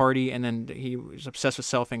throwing a party, and then he was obsessed with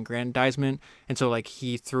self-aggrandizement. And so like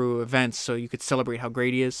he threw events so you could celebrate how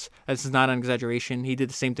great he is. This is not an exaggeration. He did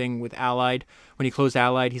the same thing with Allied. When he closed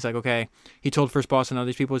Allied, he's like, okay, he told First Boss and all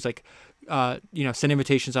these people, he's like, send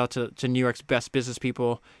invitations out to New York's best business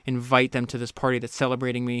people, invite them to this party that's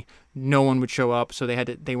celebrating me. No one would show up, so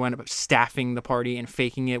they wound up staffing the party and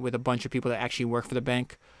faking it with a bunch of people that actually work for the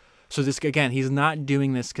bank. So this, again, he's not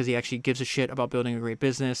doing this because he actually gives a shit about building a great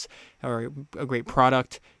business or a great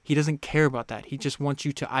product. He doesn't care about that. He just wants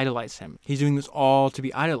you to idolize him. He's doing this all to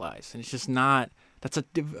be idolized, and it's just not.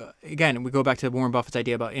 Again, we go back to Warren Buffett's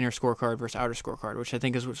idea about inner scorecard versus outer scorecard, which I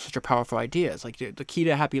think is such a powerful idea. It's like the key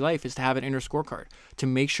to a happy life is to have an inner scorecard, to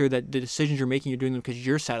make sure that the decisions you're making, you're doing them because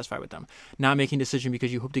you're satisfied with them, not making a decision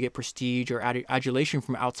because you hope to get prestige or adulation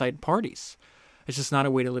from outside parties. It's just not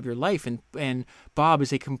a way to live your life. And Bob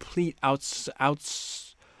is a complete outer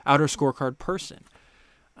scorecard person.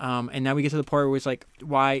 And now we get to the part where it's like,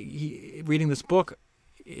 reading this book,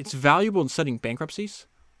 it's valuable in studying bankruptcies.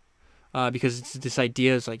 Because it's this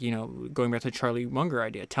idea is like, going back to the Charlie Munger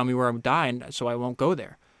idea, tell me where I'm dying so I won't go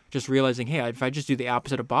there. Just realizing, hey, if I just do the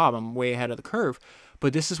opposite of Bob, I'm way ahead of the curve.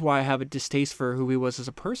 But this is why I have a distaste for who he was as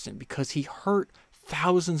a person, because he hurt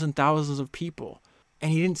thousands and thousands of people,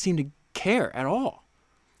 and he didn't seem to care at all.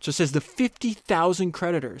 So it says the 50,000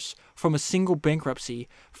 creditors from a single bankruptcy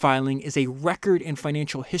filing is a record in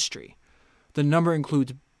financial history. The number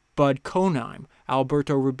includes Bud Konheim,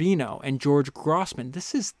 Alberto Rubino, and George Grossman.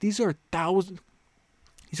 These are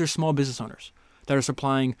small business owners that are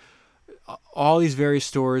supplying all these various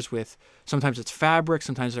stores with, sometimes it's fabric,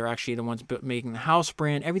 sometimes they're actually the ones making the house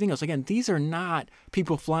brand, everything else. Again, these are not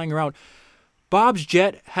people flying around. Bob's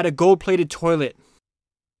jet had a gold-plated toilet.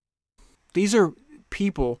 These are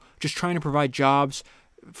people just trying to provide jobs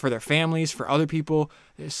for their families, for other people,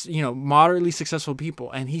 moderately successful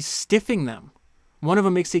people, and he's stiffing them. One of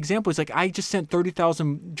them makes the example. He's like, I just sent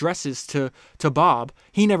 30,000 dresses to Bob.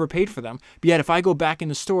 He never paid for them. But yet if I go back in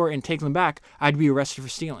the store and take them back, I'd be arrested for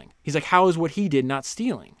stealing. He's like, how is what he did not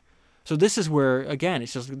stealing? So this is where, again,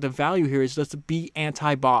 it's just the value here is let's be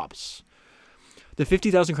anti-Bobs. The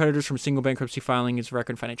 50,000 creditors from single bankruptcy filing is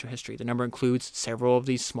record financial history. The number includes several of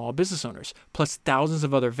these small business owners, plus thousands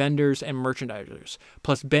of other vendors and merchandisers,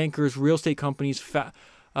 plus bankers, real estate companies,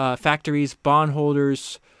 factories,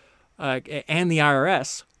 bondholders, and the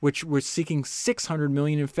IRS, which was seeking $600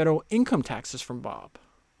 million in federal income taxes from Bob.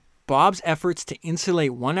 Bob's efforts to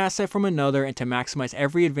insulate one asset from another and to maximize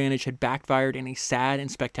every advantage had backfired in a sad and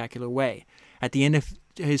spectacular way. At the end of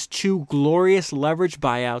his two glorious leveraged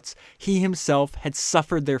buyouts, he himself had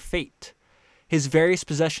suffered their fate. His various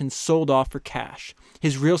possessions sold off for cash.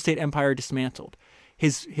 His real estate empire dismantled.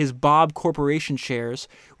 His Bob Corporation shares,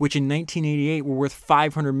 which in 1988 were worth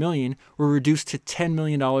 $500 million, were reduced to $10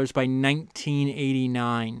 million by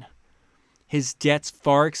 1989. His debts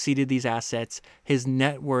far exceeded these assets. His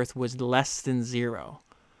net worth was less than zero.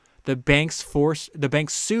 The bank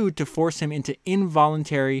sued to force him into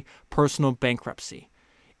involuntary personal bankruptcy.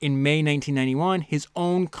 In May 1991, his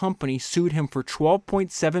own company sued him for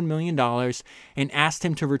 $12.7 million and asked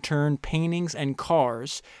him to return paintings and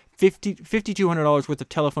cars, $5,200 worth of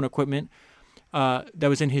telephone equipment that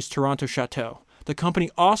was in his Toronto chateau. The company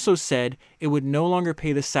also said it would no longer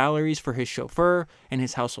pay the salaries for his chauffeur and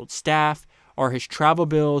his household staff, or his travel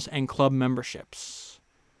bills and club memberships.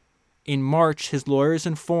 In March, his lawyers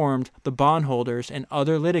informed the bondholders and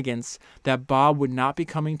other litigants that Bob would not be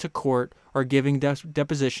coming to court or giving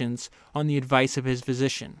depositions on the advice of his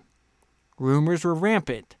physician. Rumors were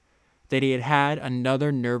rampant that he had had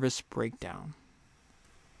another nervous breakdown.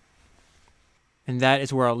 And that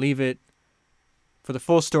is where I'll leave it. For the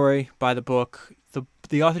full story, buy the book.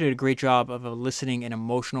 The author did a great job of eliciting an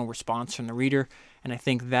emotional response from the reader, and I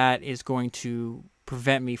think that is going to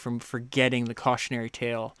prevent me from forgetting the cautionary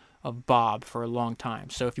tale of Bob for a long time.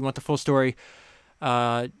 So if you want the full story,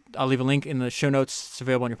 I'll leave a link in the show notes. It's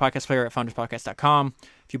available on your podcast player at founderspodcast.com.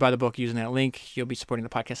 If you buy the book using that link, you'll be supporting the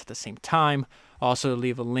podcast at the same time. I'll also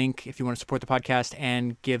leave a link if you want to support the podcast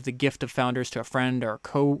and give the gift of Founders to a friend or a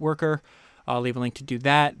co-worker. I'll leave a link to do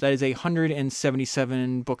that. That is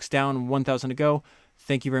 177 books down, 1,000 to go.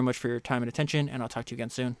 Thank you very much for your time and attention, and I'll talk to you again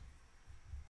soon.